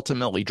workflow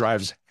ultimately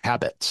drives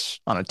habits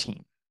on a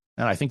team.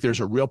 And I think there's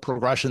a real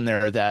progression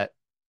there that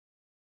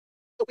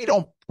we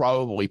don't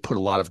probably put a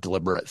lot of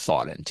deliberate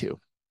thought into.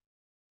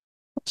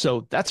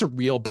 So that's a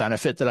real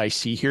benefit that I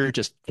see here,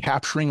 just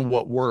capturing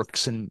what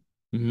works and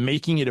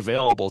making it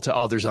available to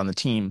others on the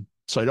team.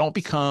 So I don't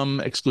become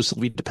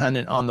exclusively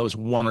dependent on those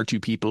one or two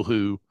people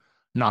who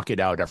knock it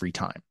out every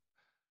time.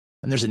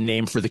 And there's a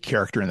name for the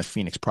character in the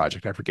Phoenix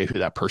Project. I forget who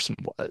that person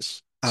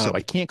was. So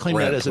I can't claim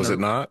Brent, that as was it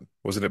not?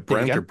 Wasn't it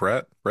Brent or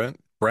Brett? Brent?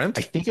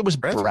 I think it was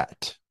Brett,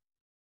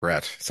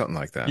 something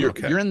like that.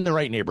 You're in the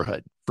right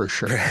neighborhood for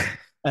sure.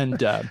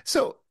 And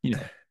so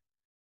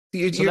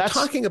you're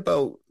talking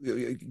about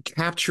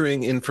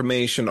capturing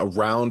information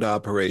around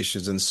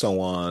operations and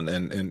so on,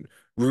 and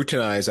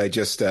routinize. I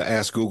just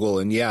asked Google,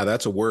 and yeah,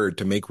 that's a word,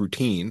 to make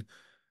routine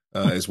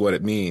is what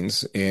it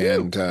means,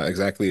 and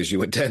exactly as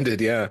you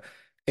intended. Yeah,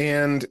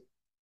 and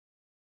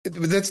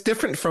that's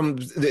different from,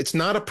 it's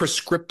not a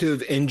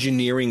prescriptive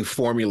engineering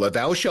formula.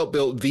 Thou shalt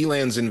build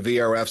VLANs and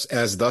VRFs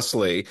as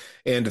thusly,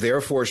 and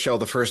therefore shall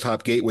the first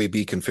hop gateway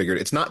be configured.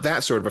 It's not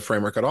that sort of a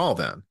framework at all,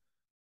 then.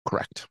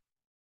 Correct.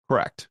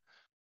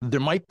 There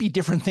might be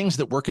different things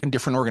that work in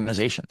different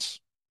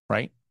organizations,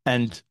 right?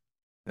 And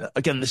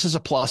again, this is a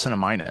plus and a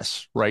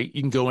minus, right?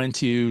 You can go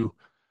into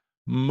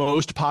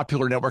most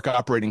popular network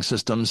operating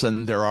systems,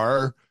 and there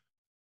are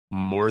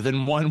more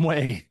than one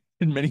way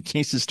in many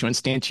cases to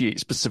instantiate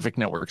specific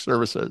network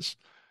services.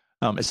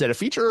 Is that a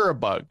feature or a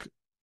bug?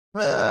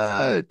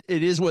 It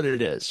is what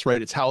it is,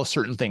 right? It's how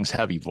certain things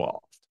have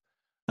evolved.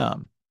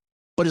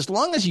 But as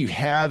long as you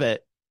have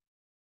it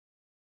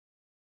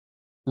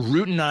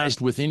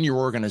routinized within your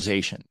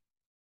organization,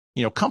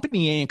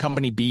 company A and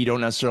company B don't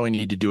necessarily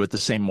need to do it the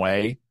same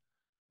way,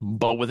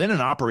 but within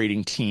an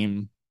operating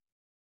team,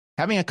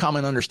 having a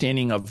common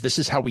understanding of this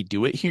is how we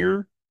do it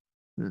here,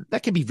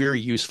 that can be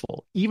very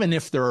useful, even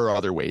if there are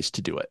other ways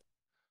to do it.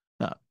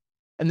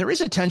 And there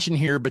is a tension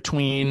here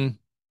between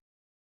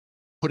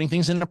putting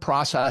things in a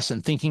process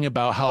and thinking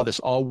about how this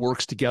all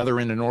works together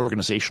in an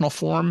organizational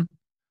form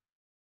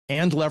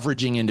and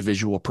leveraging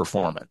individual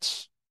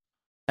performance.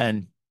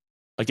 And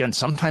again,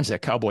 sometimes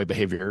that cowboy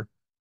behavior,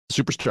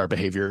 superstar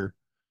behavior,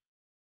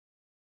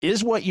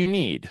 is what you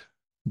need,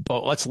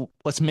 but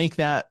let's make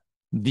that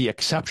the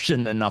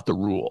exception and not the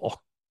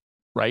rule,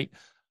 right?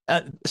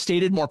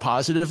 Stated more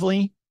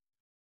positively,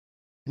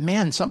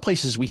 man, some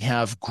places we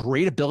have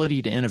great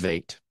ability to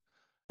innovate.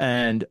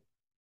 And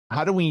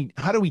how do we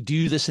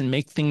do this and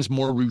make things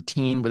more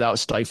routine without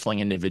stifling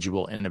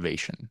individual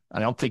innovation? I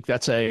don't think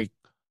that's a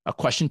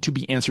question to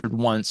be answered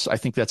once. I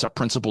think that's a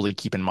principle to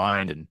keep in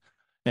mind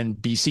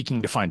and be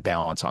seeking to find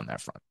balance on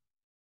that front.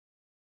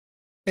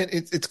 And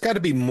it's got to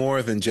be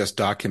more than just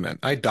document.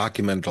 I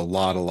documented a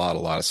lot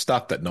of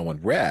stuff that no one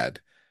read.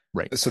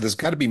 Right. So there's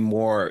got to be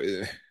more.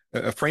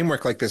 A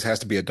framework like this has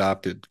to be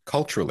adopted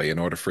culturally in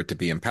order for it to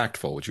be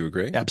impactful. Would you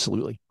agree?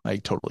 Absolutely. I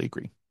totally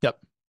agree. Yep.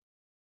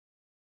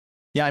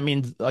 Yeah, I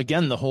mean,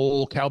 again, the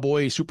whole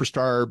cowboy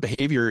superstar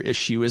behavior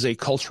issue is a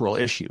cultural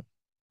issue,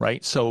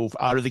 right? So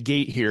out of the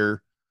gate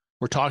here,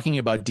 we're talking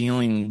about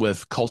dealing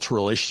with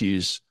cultural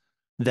issues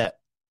that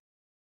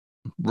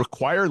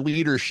require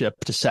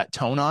leadership to set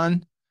tone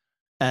on.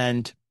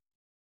 And,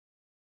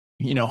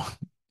 you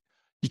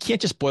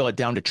can't just boil it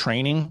down to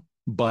training,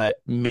 but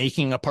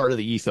making a part of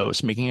the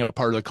ethos, making a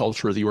part of the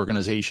culture of the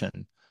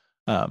organization.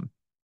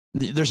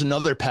 There's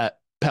another pet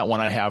one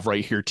I have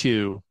right here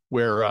too,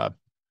 where,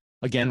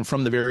 again,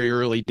 from the very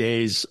early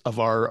days of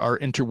our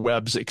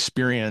interwebs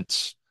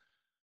experience,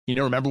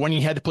 remember when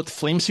you had to put the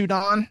flame suit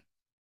on?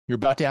 You're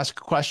about to ask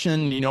a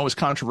question, it was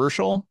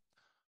controversial,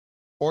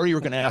 or you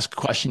were going to ask a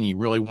question you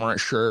really weren't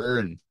sure,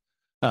 and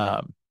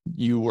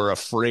you were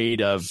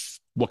afraid of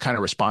what kind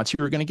of response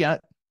you were going to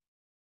get.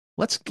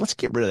 Let's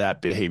get rid of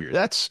that behavior.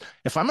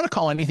 If I'm going to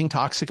call anything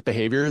toxic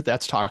behavior,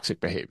 that's toxic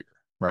behavior,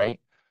 right?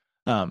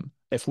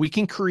 If we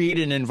can create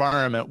an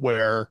environment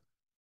where,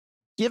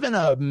 given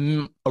a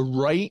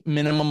right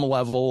minimum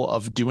level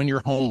of doing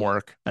your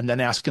homework and then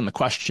asking the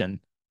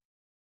question,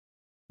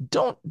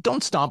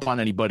 don't stomp on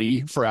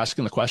anybody for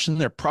asking the question.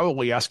 They're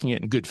probably asking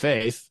it in good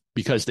faith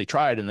because they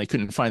tried and they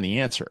couldn't find the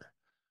answer.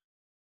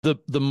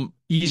 The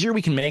easier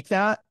we can make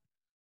that,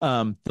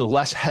 the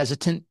less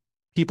hesitant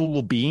people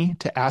will be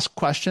to ask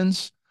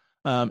questions,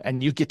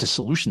 and you get to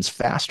solutions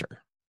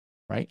faster,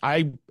 right?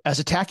 As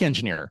a TAC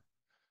engineer,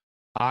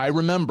 I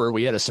remember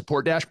we had a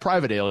support dash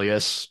private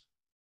alias.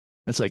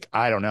 It's like,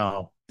 I don't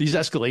know. These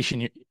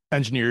escalation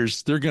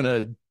engineers, they're going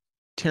to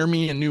tear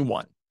me a new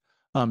one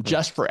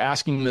just for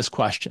asking this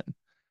question.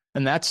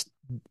 And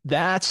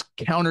that's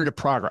counter to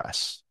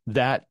progress.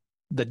 That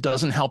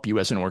doesn't help you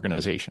as an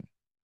organization.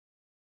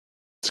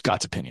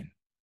 Scott's opinion.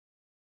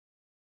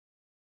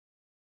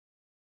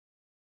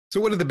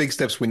 So what are the big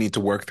steps we need to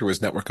work through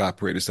as network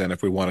operators then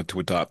if we wanted to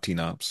adopt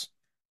TNOps?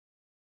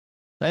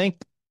 I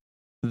think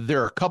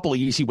there are a couple of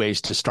easy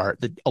ways to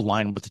start that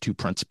align with the two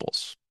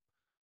principles.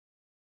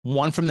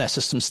 One, from that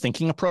systems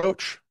thinking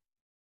approach,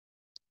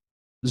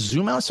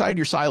 zoom outside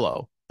your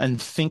silo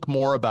and think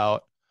more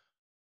about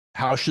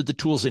how should the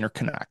tools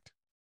interconnect?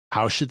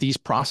 How should these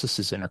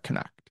processes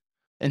interconnect?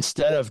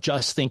 Instead of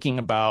just thinking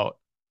about,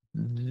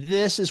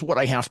 this is what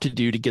I have to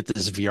do to get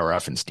this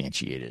VRF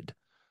instantiated.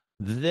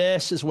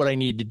 This is what I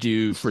need to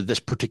do for this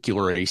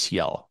particular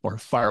ACL or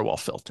firewall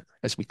filter,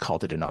 as we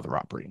called it in other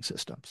operating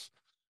systems.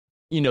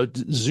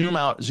 Zoom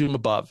out, zoom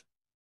above.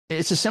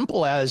 It's as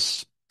simple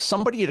as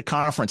somebody at a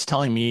conference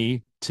telling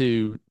me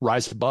to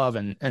rise above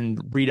and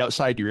read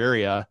outside your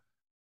area.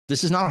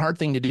 This is not a hard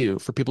thing to do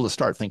for people to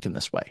start thinking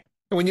this way.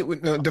 When you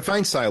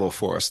define silo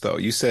for us, though,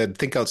 you said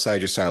think outside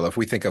your silo. If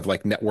we think of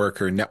like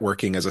network or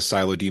networking as a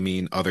silo, do you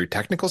mean other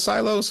technical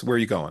silos? Where are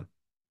you going?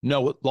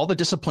 No, all the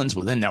disciplines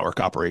within network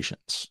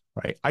operations,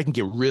 right? I can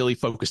get really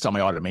focused on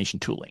my automation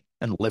tooling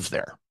and live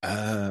there,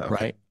 okay.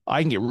 Right?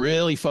 I can get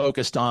really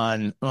focused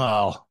on,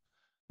 well,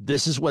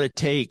 this is what it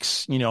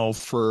takes, for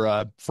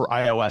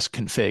iOS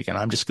config, and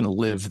I'm just going to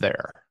live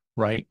there,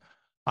 right?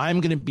 I'm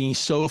going to be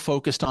so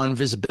focused on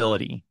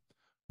visibility,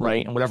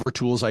 right? And whatever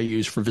tools I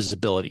use for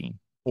visibility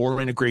or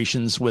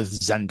integrations with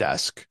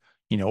Zendesk,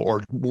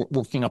 or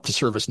working up to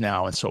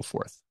ServiceNow and so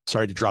forth.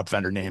 Sorry to drop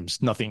vendor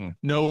names. Nothing,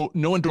 no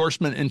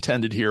endorsement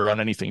intended here on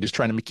anything. Just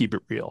trying to keep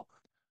it real.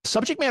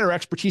 Subject matter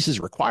expertise is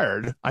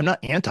required. I'm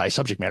not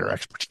anti-subject matter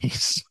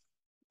expertise,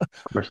 of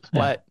course,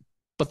 yeah.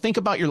 but think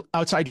about your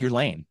outside your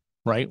lane,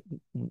 right?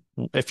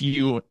 If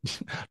you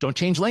don't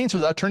change lanes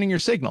without turning your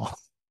signal,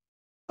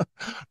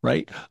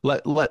 right?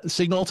 Let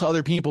signal to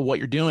other people what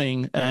you're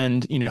doing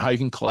and how you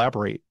can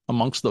collaborate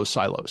amongst those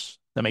silos.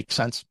 That makes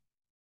sense.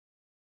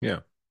 Yeah.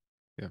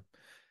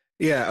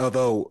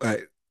 Although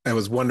I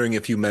was wondering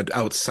if you meant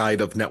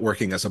outside of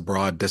networking as a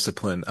broad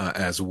discipline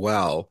as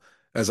well,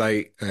 as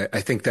I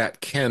think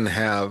that can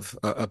have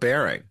a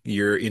bearing.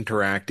 You're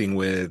interacting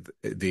with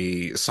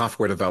the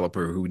software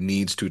developer who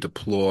needs to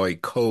deploy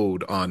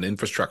code on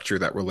infrastructure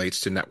that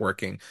relates to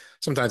networking.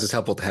 Sometimes it's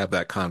helpful to have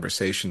that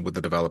conversation with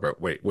the developer.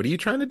 Wait, what are you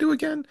trying to do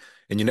again?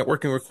 And your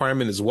networking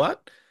requirement is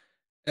what?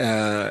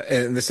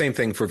 And the same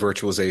thing for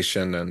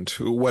virtualization and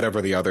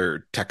whatever the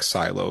other tech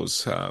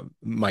silos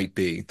might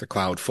be, the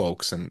cloud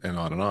folks and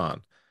on and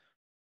on.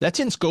 That's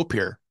in scope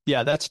here.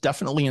 Yeah, that's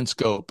definitely in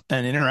scope.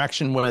 And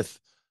interaction with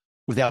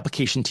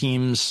application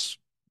teams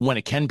when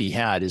it can be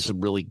had is a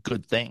really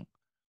good thing.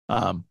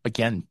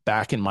 Again,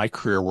 back in my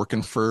career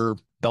working for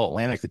Bell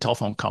Atlantic, the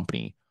telephone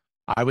company,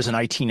 I was an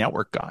IT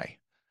network guy.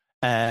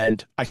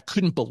 And I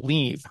couldn't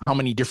believe how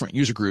many different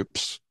user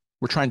groups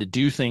were trying to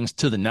do things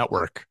to the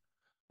network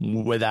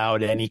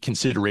without any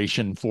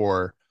consideration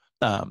for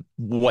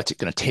what's it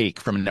going to take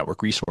from a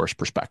network resource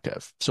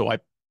perspective. So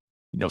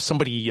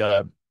somebody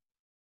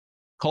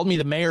called me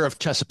the mayor of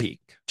Chesapeake.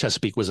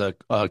 Chesapeake was a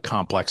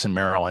complex in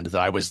Maryland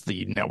that I was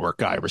the network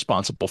guy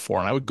responsible for.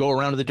 And I would go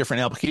around to the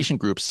different application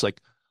groups. It's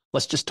like,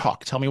 let's just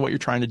talk. Tell me what you're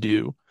trying to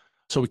do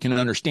so we can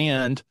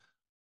understand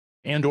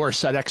and or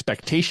set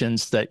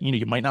expectations that,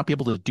 you might not be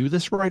able to do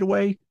this right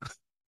away.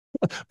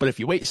 But if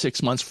you wait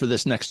 6 months for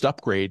this next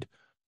upgrade,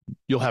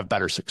 you'll have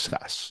better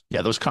success.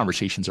 Yeah, those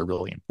conversations are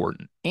really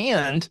important.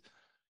 And,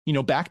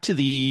 back to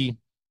the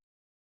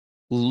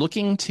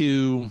looking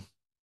to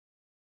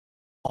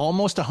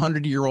almost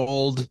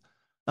 100-year-old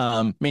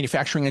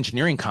manufacturing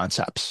engineering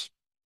concepts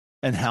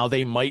and how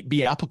they might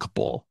be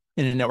applicable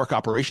in a network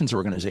operations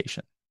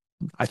organization.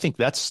 I think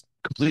that's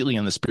completely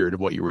in the spirit of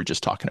what you were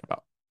just talking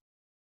about.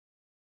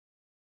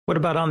 What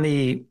about on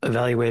the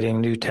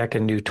evaluating new tech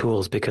and new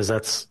tools? Because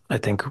that's, I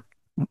think,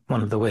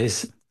 one of the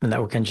ways the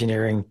network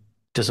engineering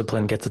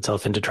discipline gets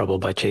itself into trouble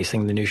by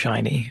chasing the new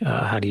shiny.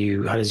 How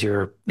does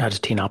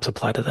TNOps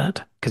apply to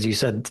that? Because you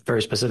said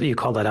very specific, you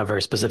called that out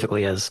very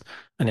specifically as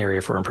an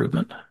area for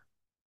improvement.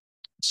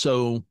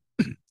 So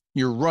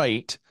you're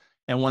right.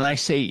 And when I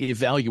say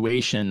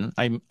evaluation,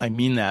 I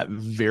mean that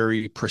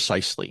very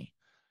precisely.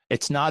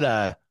 It's not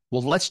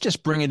well, let's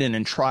just bring it in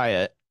and try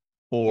it,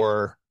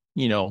 or,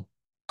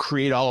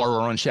 create all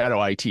our own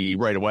shadow IT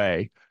right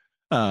away.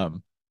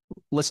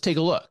 Let's take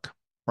a look.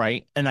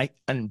 Right. And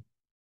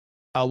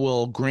I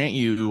will grant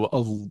you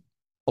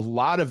a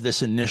lot of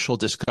this initial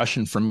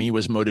discussion from me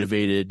was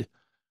motivated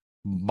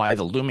by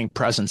the looming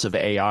presence of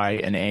AI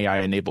and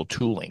AI-enabled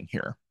tooling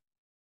here.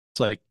 It's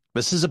like,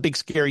 this is a big,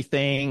 scary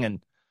thing. And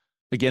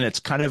again, it's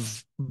kind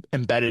of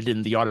embedded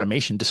in the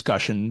automation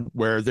discussion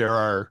where there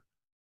are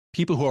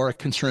people who are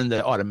concerned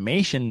that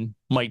automation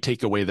might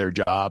take away their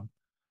job.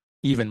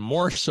 Even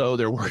more so,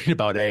 they're worried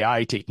about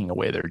AI taking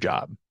away their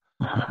job.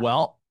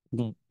 Well,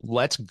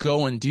 let's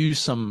go and do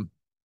some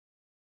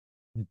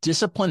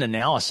disciplined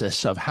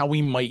analysis of how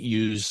we might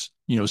use,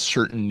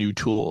 certain new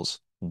tools,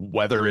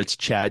 whether it's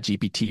Chat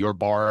GPT or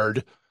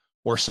Bard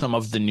or some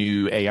of the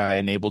new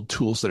AI-enabled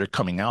tools that are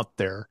coming out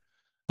there.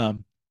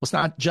 Let's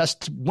not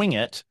just wing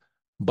it,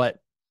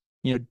 but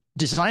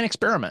design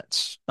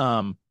experiments,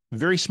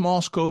 very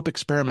small scope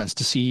experiments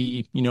to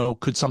see,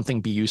 could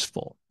something be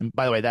useful? And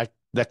by the way,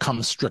 that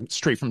comes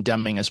straight from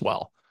Deming as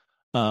well.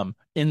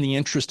 In the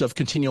interest of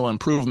continual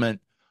improvement,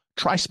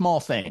 try small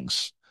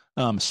things,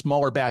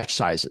 smaller batch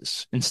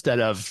sizes instead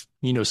of,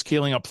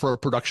 scaling up for a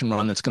production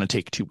run that's going to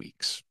take 2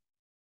 weeks.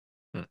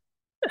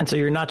 And so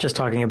you're not just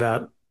talking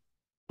about,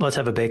 let's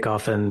have a bake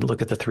off and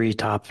look at the 3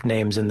 top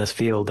names in this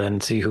field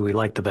and see who we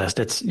like the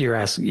best.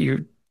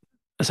 You're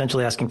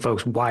essentially asking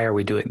folks, why are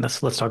we doing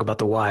this? Let's talk about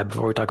the why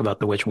before we talk about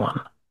the which one.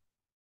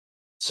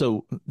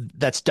 So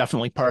that's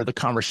definitely part of the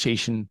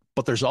conversation,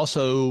 but there's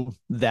also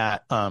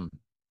that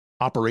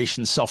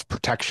operation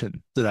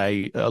self-protection that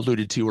I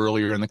alluded to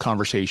earlier in the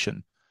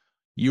conversation.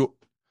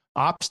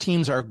 Ops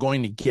teams are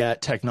going to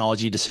get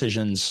technology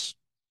decisions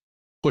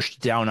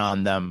pushed down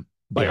on them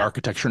by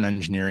architecture and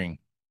engineering.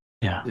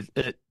 Yeah.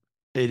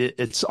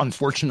 It's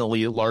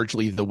unfortunately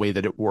largely the way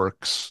that it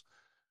works.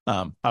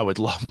 I would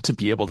love to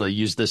be able to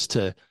use this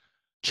to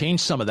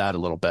change some of that a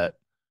little bit,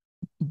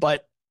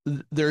 but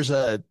there's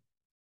a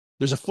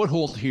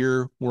foothold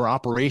here where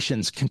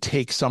operations can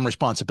take some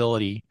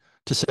responsibility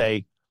to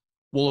say,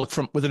 well, look,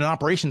 from within an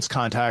operations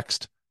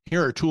context,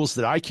 here are tools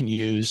that I can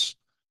use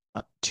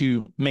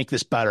to make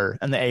this better.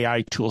 And the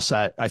AI tool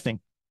set, I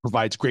think,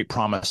 provides great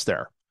promise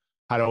there.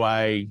 How do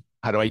I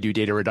do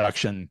data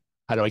reduction?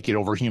 How do I get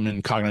over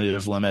human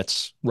cognitive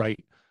limits,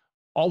 right?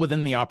 All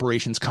within the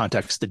operations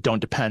context that don't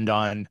depend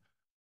on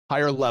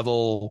higher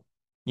level,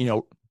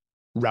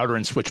 router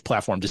and switch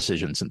platform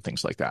decisions and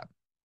things like that.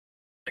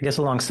 I guess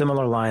along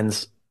similar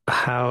lines,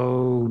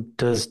 how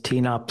does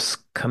TNOps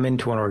come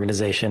into an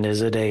organization?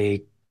 Is it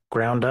a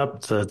ground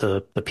up,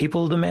 the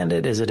people demand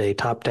it? Is it a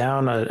top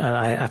down?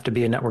 I have to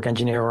be a network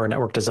engineer or a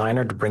network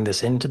designer to bring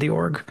this into the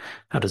org?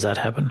 How does that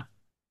happen?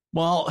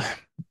 Well,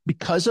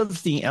 because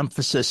of the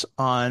emphasis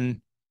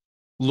on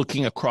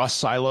looking across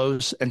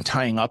silos and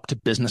tying up to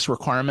business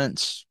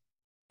requirements,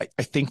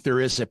 I think there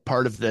is a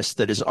part of this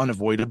that is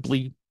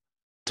unavoidably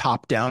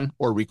top down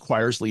or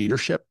requires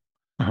leadership.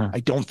 I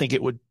don't think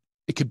it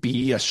could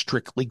be a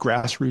strictly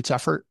grassroots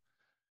effort.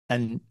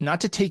 And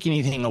not to take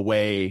anything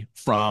away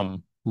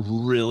from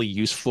really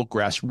useful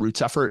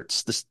grassroots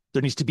efforts,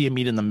 there needs to be a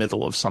meet in the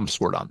middle of some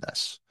sort on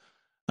this.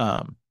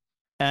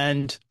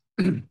 And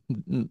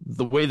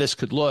the way this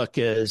could look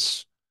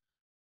is,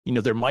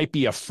 there might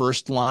be a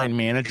first line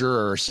manager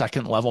or a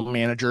second level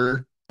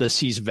manager that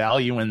sees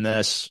value in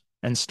this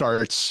and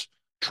starts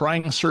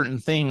trying certain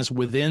things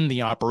within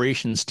the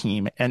operations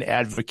team and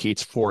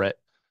advocates for it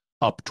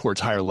up towards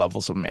higher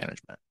levels of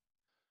management.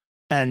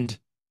 And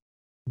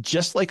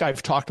just like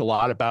I've talked a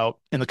lot about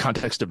in the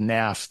context of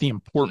NAF, the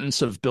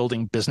importance of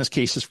building business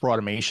cases for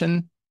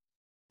automation,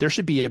 there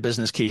should be a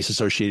business case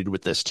associated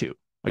with this too.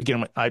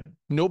 Again,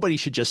 nobody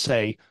should just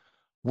say,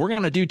 we're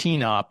going to do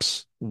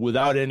TNOps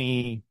without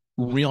any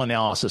real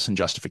analysis and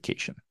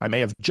justification. I may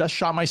have just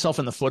shot myself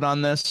in the foot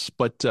on this,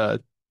 but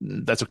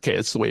that's okay.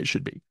 It's the way it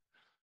should be.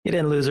 Get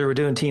in, loser. We're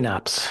doing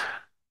TNOps.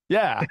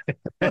 Yeah.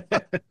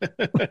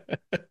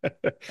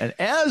 And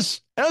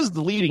as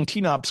the leading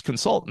TNOps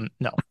consultant,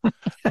 no,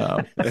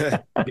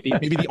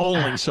 maybe the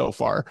only so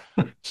far.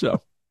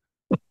 So,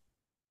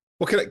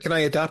 well, can I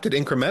adopt it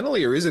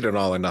incrementally, or is it an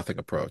all or nothing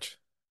approach?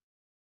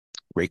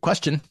 Great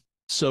question.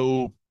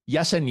 So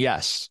yes and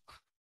yes.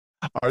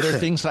 Are there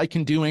things I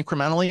can do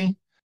incrementally?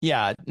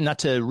 Yeah, not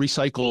to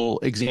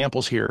recycle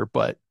examples here,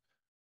 but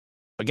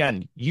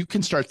again, you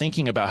can start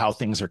thinking about how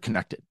things are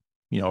connected,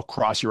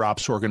 across your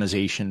ops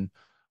organization,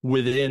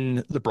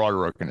 within the broader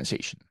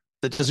organization.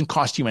 That doesn't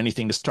cost you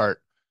anything to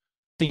start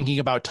thinking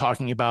about,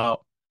 talking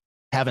about,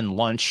 having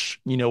lunch,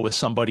 with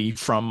somebody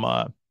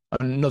from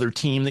another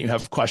team that you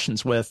have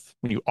questions with.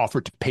 When you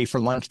offer to pay for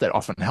lunch, that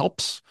often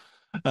helps.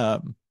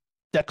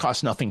 That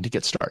costs nothing to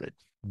get started.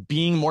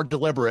 Being more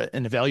deliberate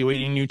and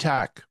evaluating new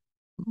tech.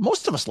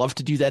 Most of us love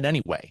to do that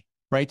anyway,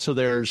 right? So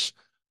there's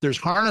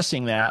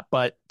harnessing that,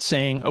 but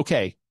saying,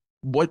 okay,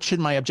 what should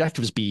my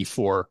objectives be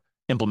for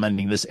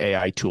implementing this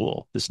AI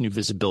tool, this new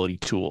visibility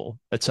tool,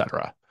 et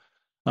cetera?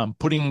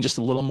 Putting just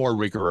a little more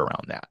rigor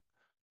around that.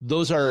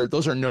 Those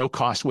are no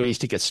cost ways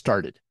to get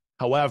started.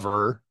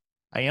 However,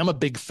 I am a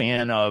big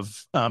fan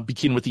of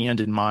begin with the end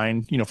in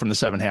mind, from the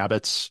 7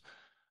 habits.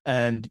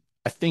 And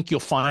I think you'll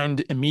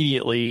find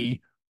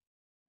immediately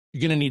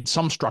you're going to need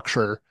some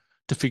structure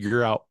to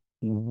figure out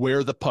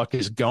where the puck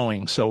is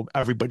going so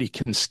everybody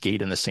can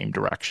skate in the same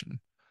direction.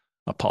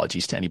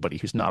 Apologies to anybody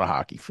who's not a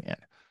hockey fan.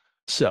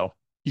 So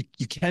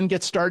you can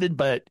get started,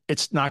 but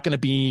it's not going to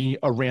be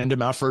a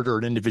random effort or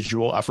an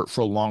individual effort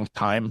for a long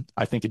time.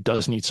 I think it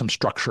does need some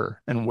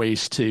structure and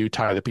ways to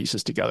tie the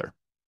pieces together.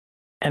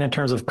 And in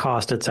terms of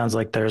cost, it sounds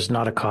like there's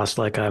not a cost,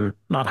 like I'm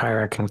not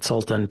hiring a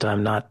consultant,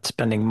 I'm not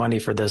spending money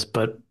for this,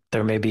 but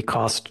there may be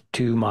cost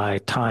to my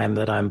time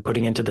that I'm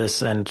putting into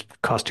this and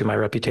cost to my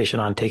reputation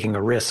on taking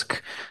a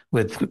risk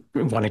with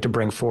wanting to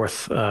bring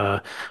forth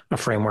a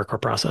framework or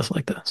process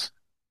like this.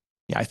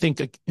 Yeah, I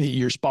think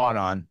you're spot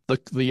on.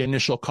 The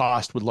initial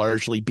cost would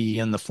largely be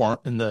in the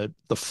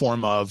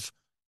form of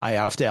I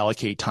have to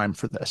allocate time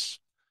for this.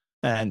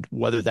 And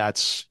whether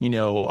that's,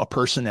 a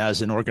person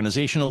as an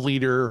organizational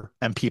leader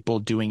and people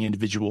doing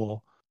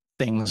individual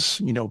things,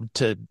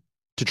 to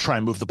try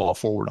and move the ball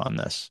forward on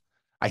this.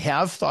 I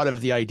have thought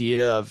of the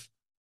idea of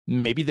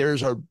maybe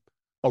there's a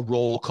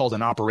role called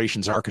an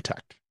operations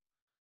architect,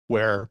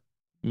 where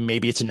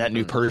maybe it's a net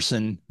new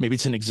person, maybe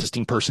it's an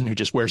existing person who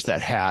just wears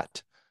that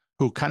hat,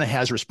 who kind of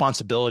has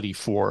responsibility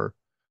for,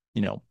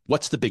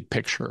 what's the big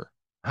picture?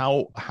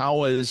 How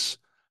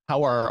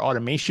are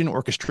automation,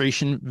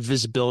 orchestration,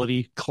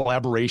 visibility,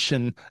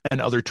 collaboration, and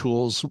other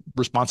tools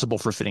responsible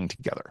for fitting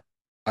together?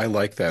 I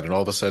like that. And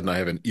all of a sudden, I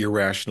have an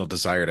irrational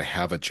desire to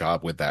have a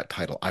job with that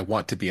title. I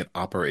want to be an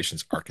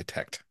operations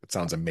architect. It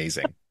sounds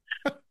amazing.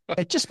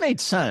 It just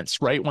made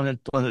sense, right? When it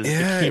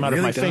came out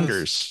of my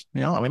fingers.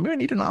 Maybe I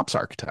need an ops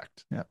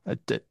architect. Yeah,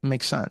 it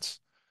makes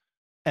sense.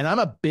 And I'm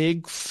a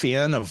big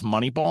fan of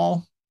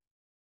Moneyball,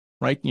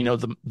 right?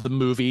 The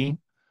movie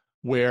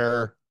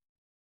where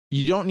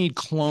you don't need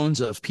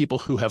clones of people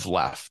who have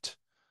left.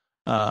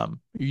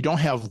 You don't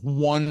have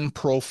one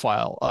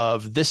profile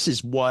of this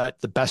is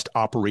what the best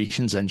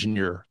operations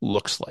engineer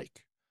looks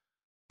like.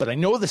 But I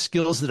know the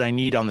skills that I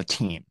need on the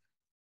team.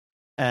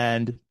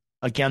 And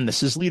again,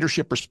 this is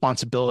leadership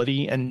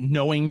responsibility and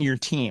knowing your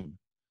team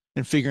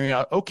and figuring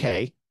out,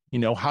 okay,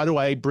 how do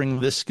I bring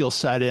this skill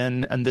set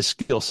in and this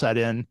skill set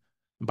in?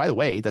 And by the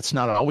way, that's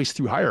not always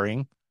through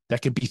hiring.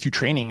 That could be through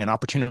training and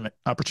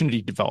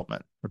opportunity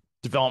development or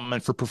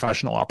development for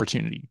professional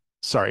opportunity.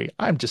 Sorry,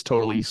 I'm just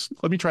totally,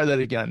 let me try that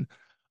again.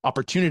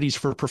 Opportunities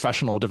for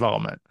professional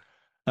development.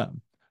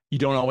 You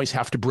don't always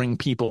have to bring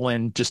people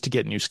in just to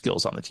get new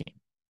skills on the team.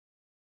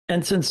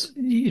 And since,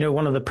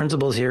 one of the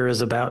principles here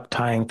is about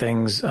tying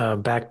things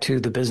back to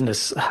the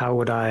business, how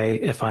would I,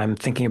 if I'm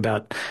thinking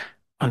about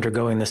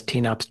undergoing this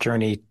TNOPS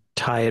journey,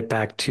 tie it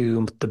back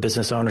to the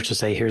business owner to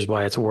say, here's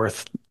why it's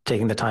worth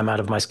taking the time out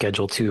of my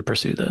schedule to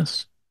pursue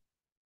this?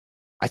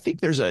 I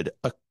think there's a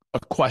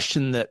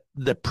question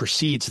that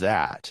precedes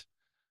that.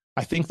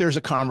 I think there's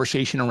a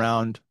conversation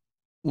around,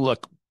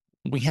 look,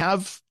 we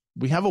have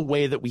a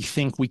way that we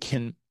think we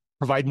can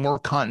provide more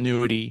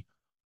continuity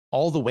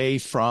all the way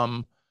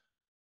from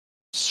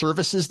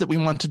services that we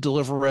want to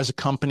deliver as a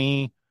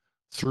company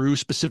through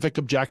specific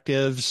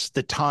objectives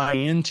that tie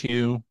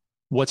into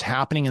what's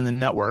happening in the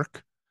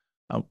network.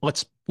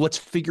 Let's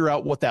figure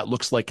out what that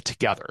looks like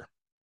together.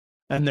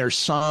 And there's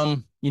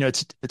some,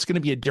 it's going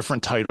to be a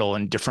different title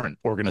in different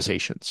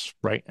organizations,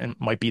 right? And it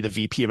might be the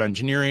VP of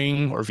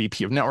engineering or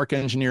VP of network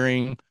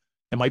engineering.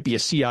 It might be a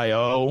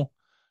CIO.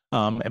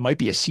 It might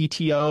be a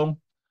CTO,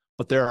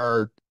 but there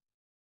are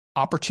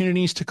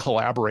opportunities to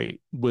collaborate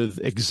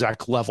with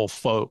exec level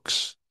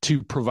folks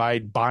to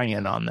provide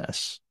buy-in on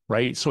this,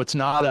 right? So it's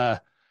not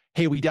a,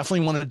 hey, we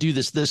definitely want to do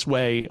this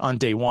way on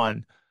day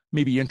one.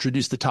 Maybe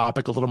introduce the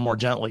topic a little more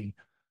gently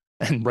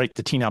and write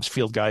the TNOPS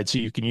field guide so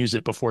you can use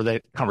it before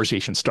that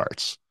conversation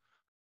starts.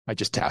 I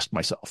just tasked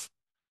myself.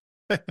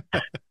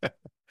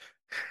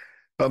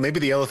 Well, maybe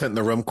the elephant in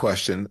the room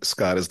question,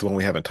 Scott, is the one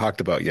we haven't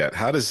talked about yet.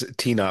 How does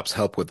TNOPS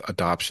help with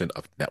adoption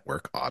of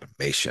network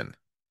automation?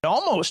 It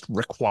almost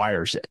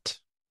requires it.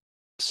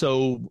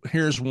 So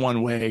here's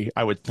one way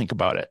I would think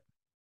about it.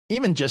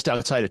 Even just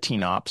outside of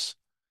TNOPS,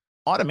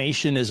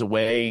 automation is a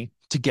way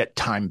to get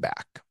time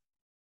back,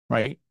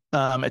 right?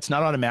 It's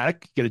not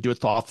automatic. You got to do it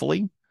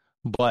thoughtfully.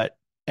 But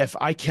if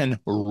I can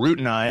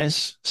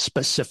routinize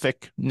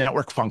specific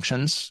network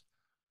functions,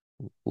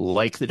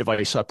 like the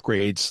device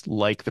upgrades,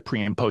 like the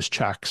pre and post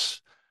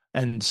checks,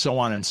 and so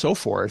on and so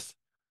forth,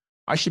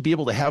 I should be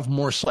able to have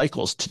more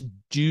cycles to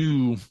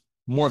do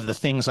more of the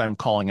things I'm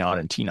calling out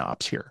in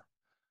TNOPS here.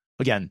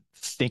 Again,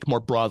 think more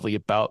broadly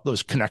about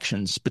those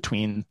connections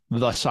between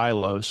the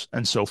silos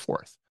and so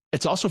forth.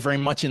 It's also very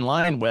much in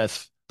line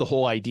with the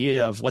whole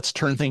idea of let's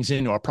turn things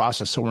into a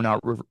process so we're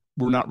not overly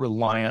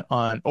reliant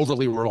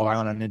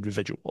on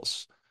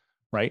individuals,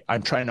 right?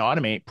 I'm trying to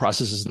automate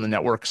processes in the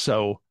network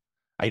so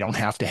I don't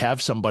have to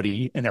have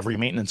somebody in every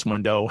maintenance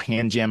window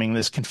hand jamming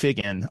this config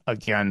in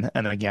again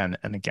and again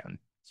and again.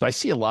 So I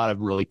see a lot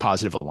of really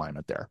positive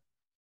alignment there.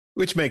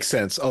 Which makes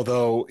sense,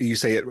 although you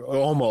say it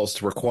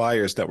almost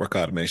requires network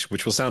automation,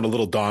 which will sound a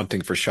little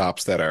daunting for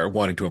shops that are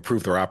wanting to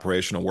improve their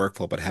operational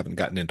workflow but haven't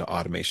gotten into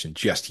automation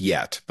just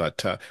yet.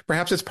 But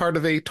perhaps it's part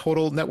of a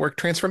total network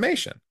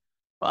transformation.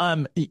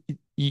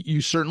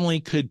 You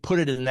certainly could put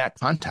it in that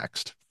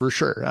context for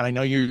sure. And I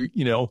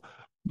know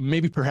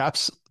maybe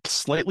perhaps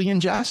slightly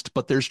in jest,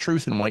 but there's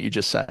truth in what you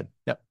just said.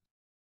 Yep.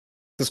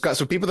 So Scott,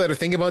 so people that are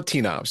thinking about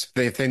TNOps,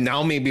 they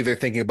now maybe they're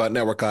thinking about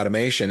network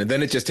automation, and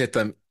then it just hit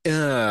them.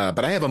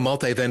 But I have a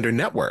multi-vendor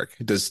network.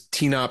 Does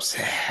TNOps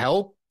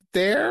help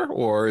there,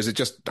 or is it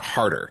just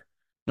harder?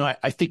 No,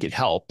 I think it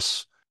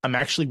helps. I'm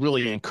actually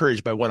really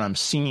encouraged by what I'm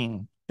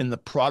seeing in the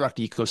product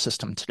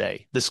ecosystem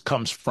today. This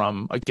comes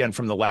from, again,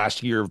 from the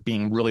last year of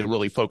being really,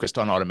 really focused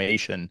on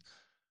automation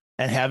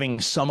and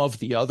having some of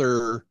the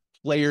other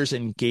players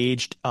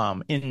engaged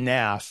in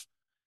NAF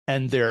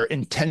and their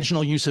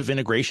intentional use of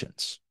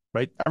integrations,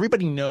 right?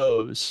 Everybody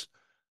knows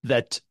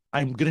that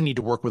I'm going to need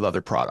to work with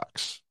other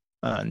products.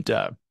 And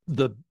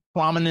the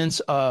prominence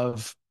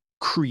of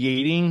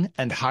creating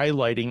and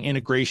highlighting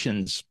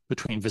integrations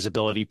between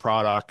visibility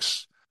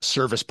products,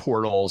 service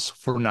portals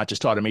for not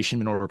just automation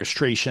and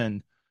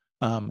orchestration,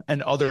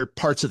 and other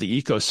parts of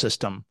the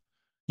ecosystem,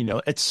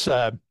 it's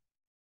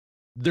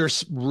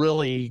there's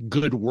really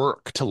good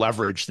work to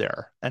leverage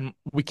there. And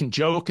we can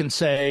joke and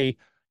say,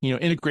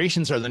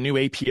 integrations are the new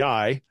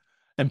API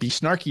and be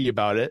snarky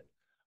about it.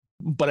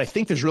 But I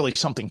think there's really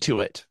something to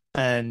it.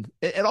 And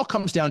it all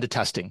comes down to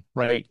testing,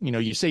 right?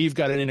 You say you've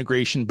got an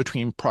integration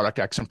between product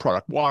X and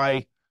product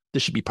Y.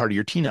 This should be part of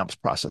your TNOps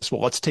process.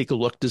 Well, let's take a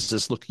look. Does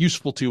this look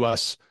useful to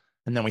us?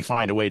 And then we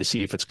find a way to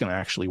see if it's going to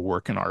actually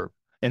work in our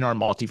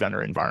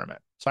multi-vendor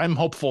environment. So I'm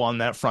hopeful on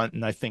that front,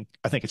 and I think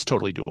it's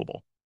totally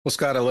doable. Well,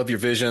 Scott, I love your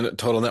vision.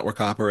 Total network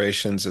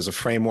operations as a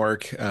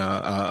framework,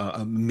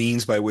 a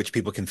means by which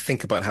people can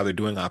think about how they're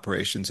doing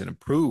operations and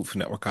improve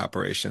network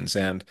operations.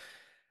 And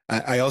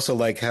I also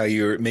like how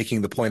you're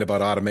making the point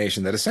about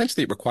automation, that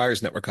essentially it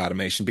requires network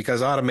automation,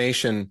 because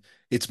automation,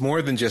 it's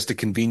more than just a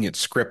convenient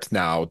script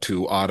now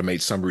to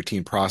automate some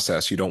routine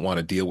process you don't want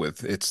to deal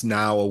with. It's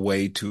now a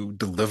way to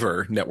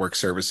deliver network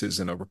services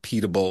in a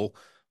repeatable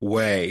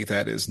way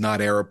that is not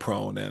error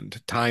prone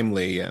and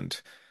timely,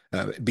 and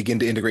begin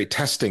to integrate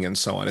testing and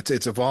so on.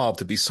 It's evolved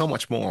to be so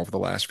much more over the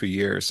last few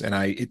years. And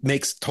it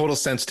makes total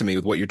sense to me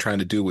with what you're trying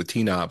to do with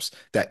TNOps,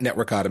 that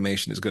network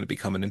automation is going to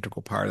become an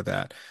integral part of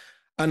that.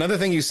 Another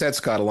thing you said,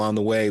 Scott, along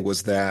the way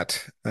was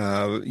that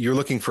you're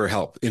looking for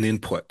help in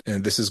input.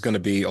 And this is going to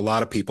be a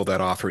lot of people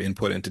that offer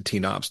input into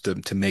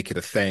TNOps to make it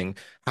a thing.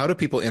 How do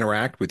people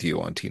interact with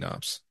you on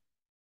TNOps?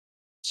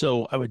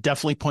 So I would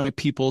definitely point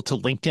people to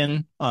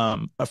LinkedIn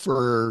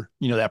for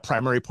that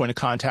primary point of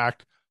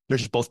contact.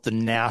 There's both the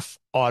NAF,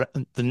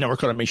 the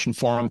Network Automation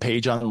Forum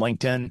page on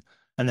LinkedIn,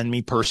 and then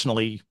me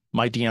personally,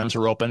 my DMs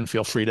are open.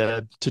 Feel free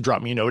to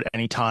drop me a note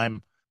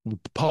anytime. We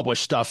publish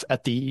stuff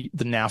at the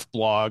NAF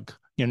blog,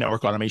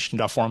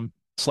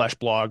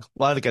 networkautomation.forum/blog.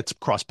 A lot of it gets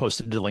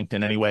cross-posted to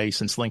LinkedIn anyway,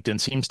 since LinkedIn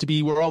seems to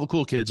be where all the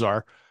cool kids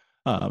are,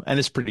 and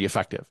it's pretty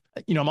effective.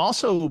 I'm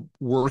also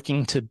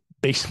working to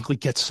basically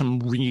get some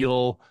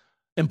real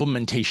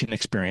implementation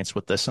experience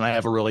with this, and I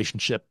have a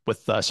relationship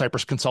with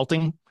Cypress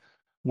Consulting,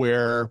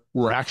 where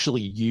we're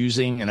actually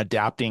using and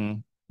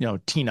adapting,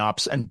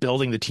 TNOps and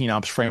building the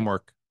TNOps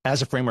framework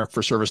as a framework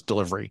for service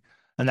delivery.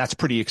 And that's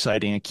pretty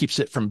exciting. It keeps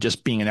it from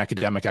just being an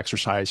academic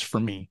exercise for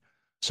me.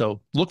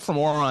 So look for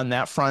more on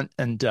that front,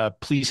 and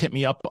please hit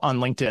me up on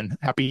LinkedIn.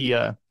 Happy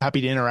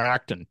to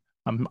interact. And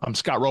I'm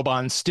Scott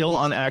Robohn, still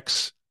on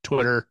X,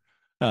 Twitter,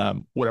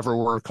 whatever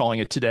we're calling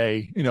it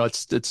today.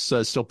 It's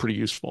still pretty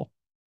useful.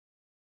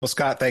 Well,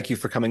 Scott, thank you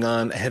for coming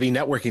on Heavy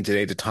Networking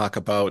today to talk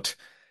about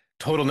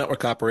total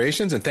network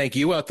operations. And thank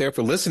you out there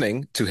for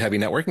listening to Heavy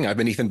Networking. I've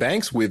been Ethan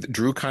Banks with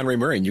Drew Conry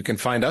Murray, and you can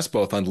find us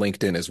both on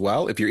LinkedIn as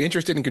well. If you're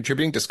interested in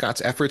contributing to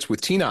Scott's efforts with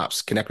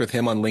TNOps, connect with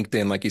him on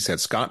LinkedIn, like he said,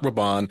 Scott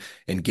Robohn,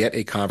 and get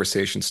a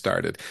conversation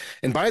started.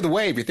 And by the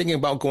way, if you're thinking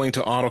about going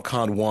to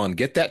AutoCon 1,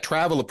 get that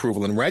travel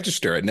approval and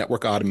register at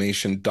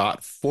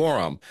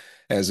networkautomation.forum.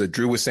 As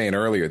Drew was saying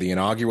earlier, the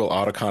inaugural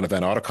AutoCon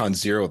event, AutoCon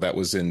 0, that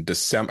was in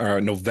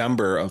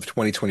November of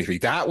 2023.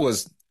 That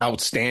was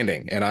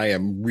outstanding. And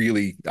I'm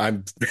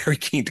very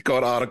keen to go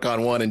to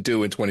AutoCon 1 and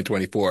 2 in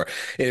 2024.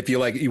 If you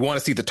want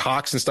to see the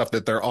talks and stuff,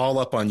 that they're all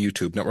up on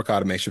YouTube. Network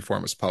Automation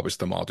Forum has published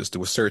them all. Just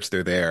do a search,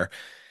 they're there.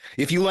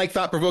 If you like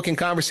thought-provoking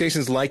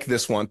conversations like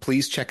this one,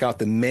 please check out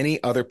the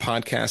many other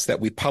podcasts that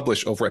we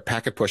publish over at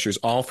Packet Pushers,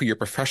 all for your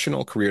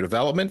professional career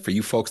development, for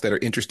you folks that are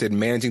interested in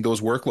managing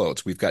those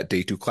workloads. We've got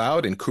Day 2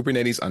 Cloud and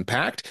Kubernetes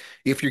Unpacked.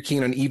 If you're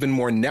keen on even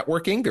more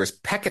networking, there's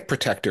Packet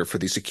Protector for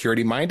the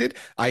security-minded,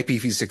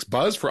 IPv6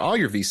 Buzz for all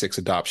your v6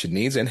 adoption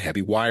needs, and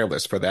Heavy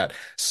Wireless for that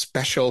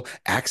special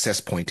access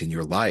point in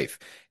your life.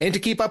 And to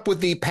keep up with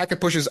the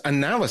Packet Pushers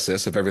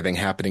analysis of everything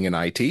happening in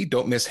IT,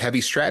 don't miss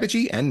Heavy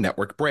Strategy and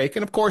Network Break.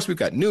 And of course, we've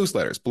got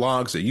newsletters,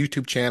 blogs, a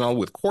YouTube channel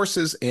with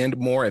courses and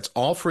more. It's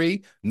all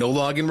free, no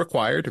login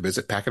required.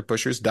 Visit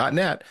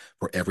packetpushers.net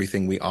for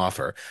everything we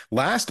offer.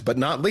 Last but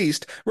not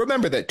least,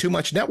 remember that too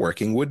much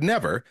networking would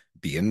never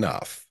be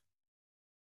enough.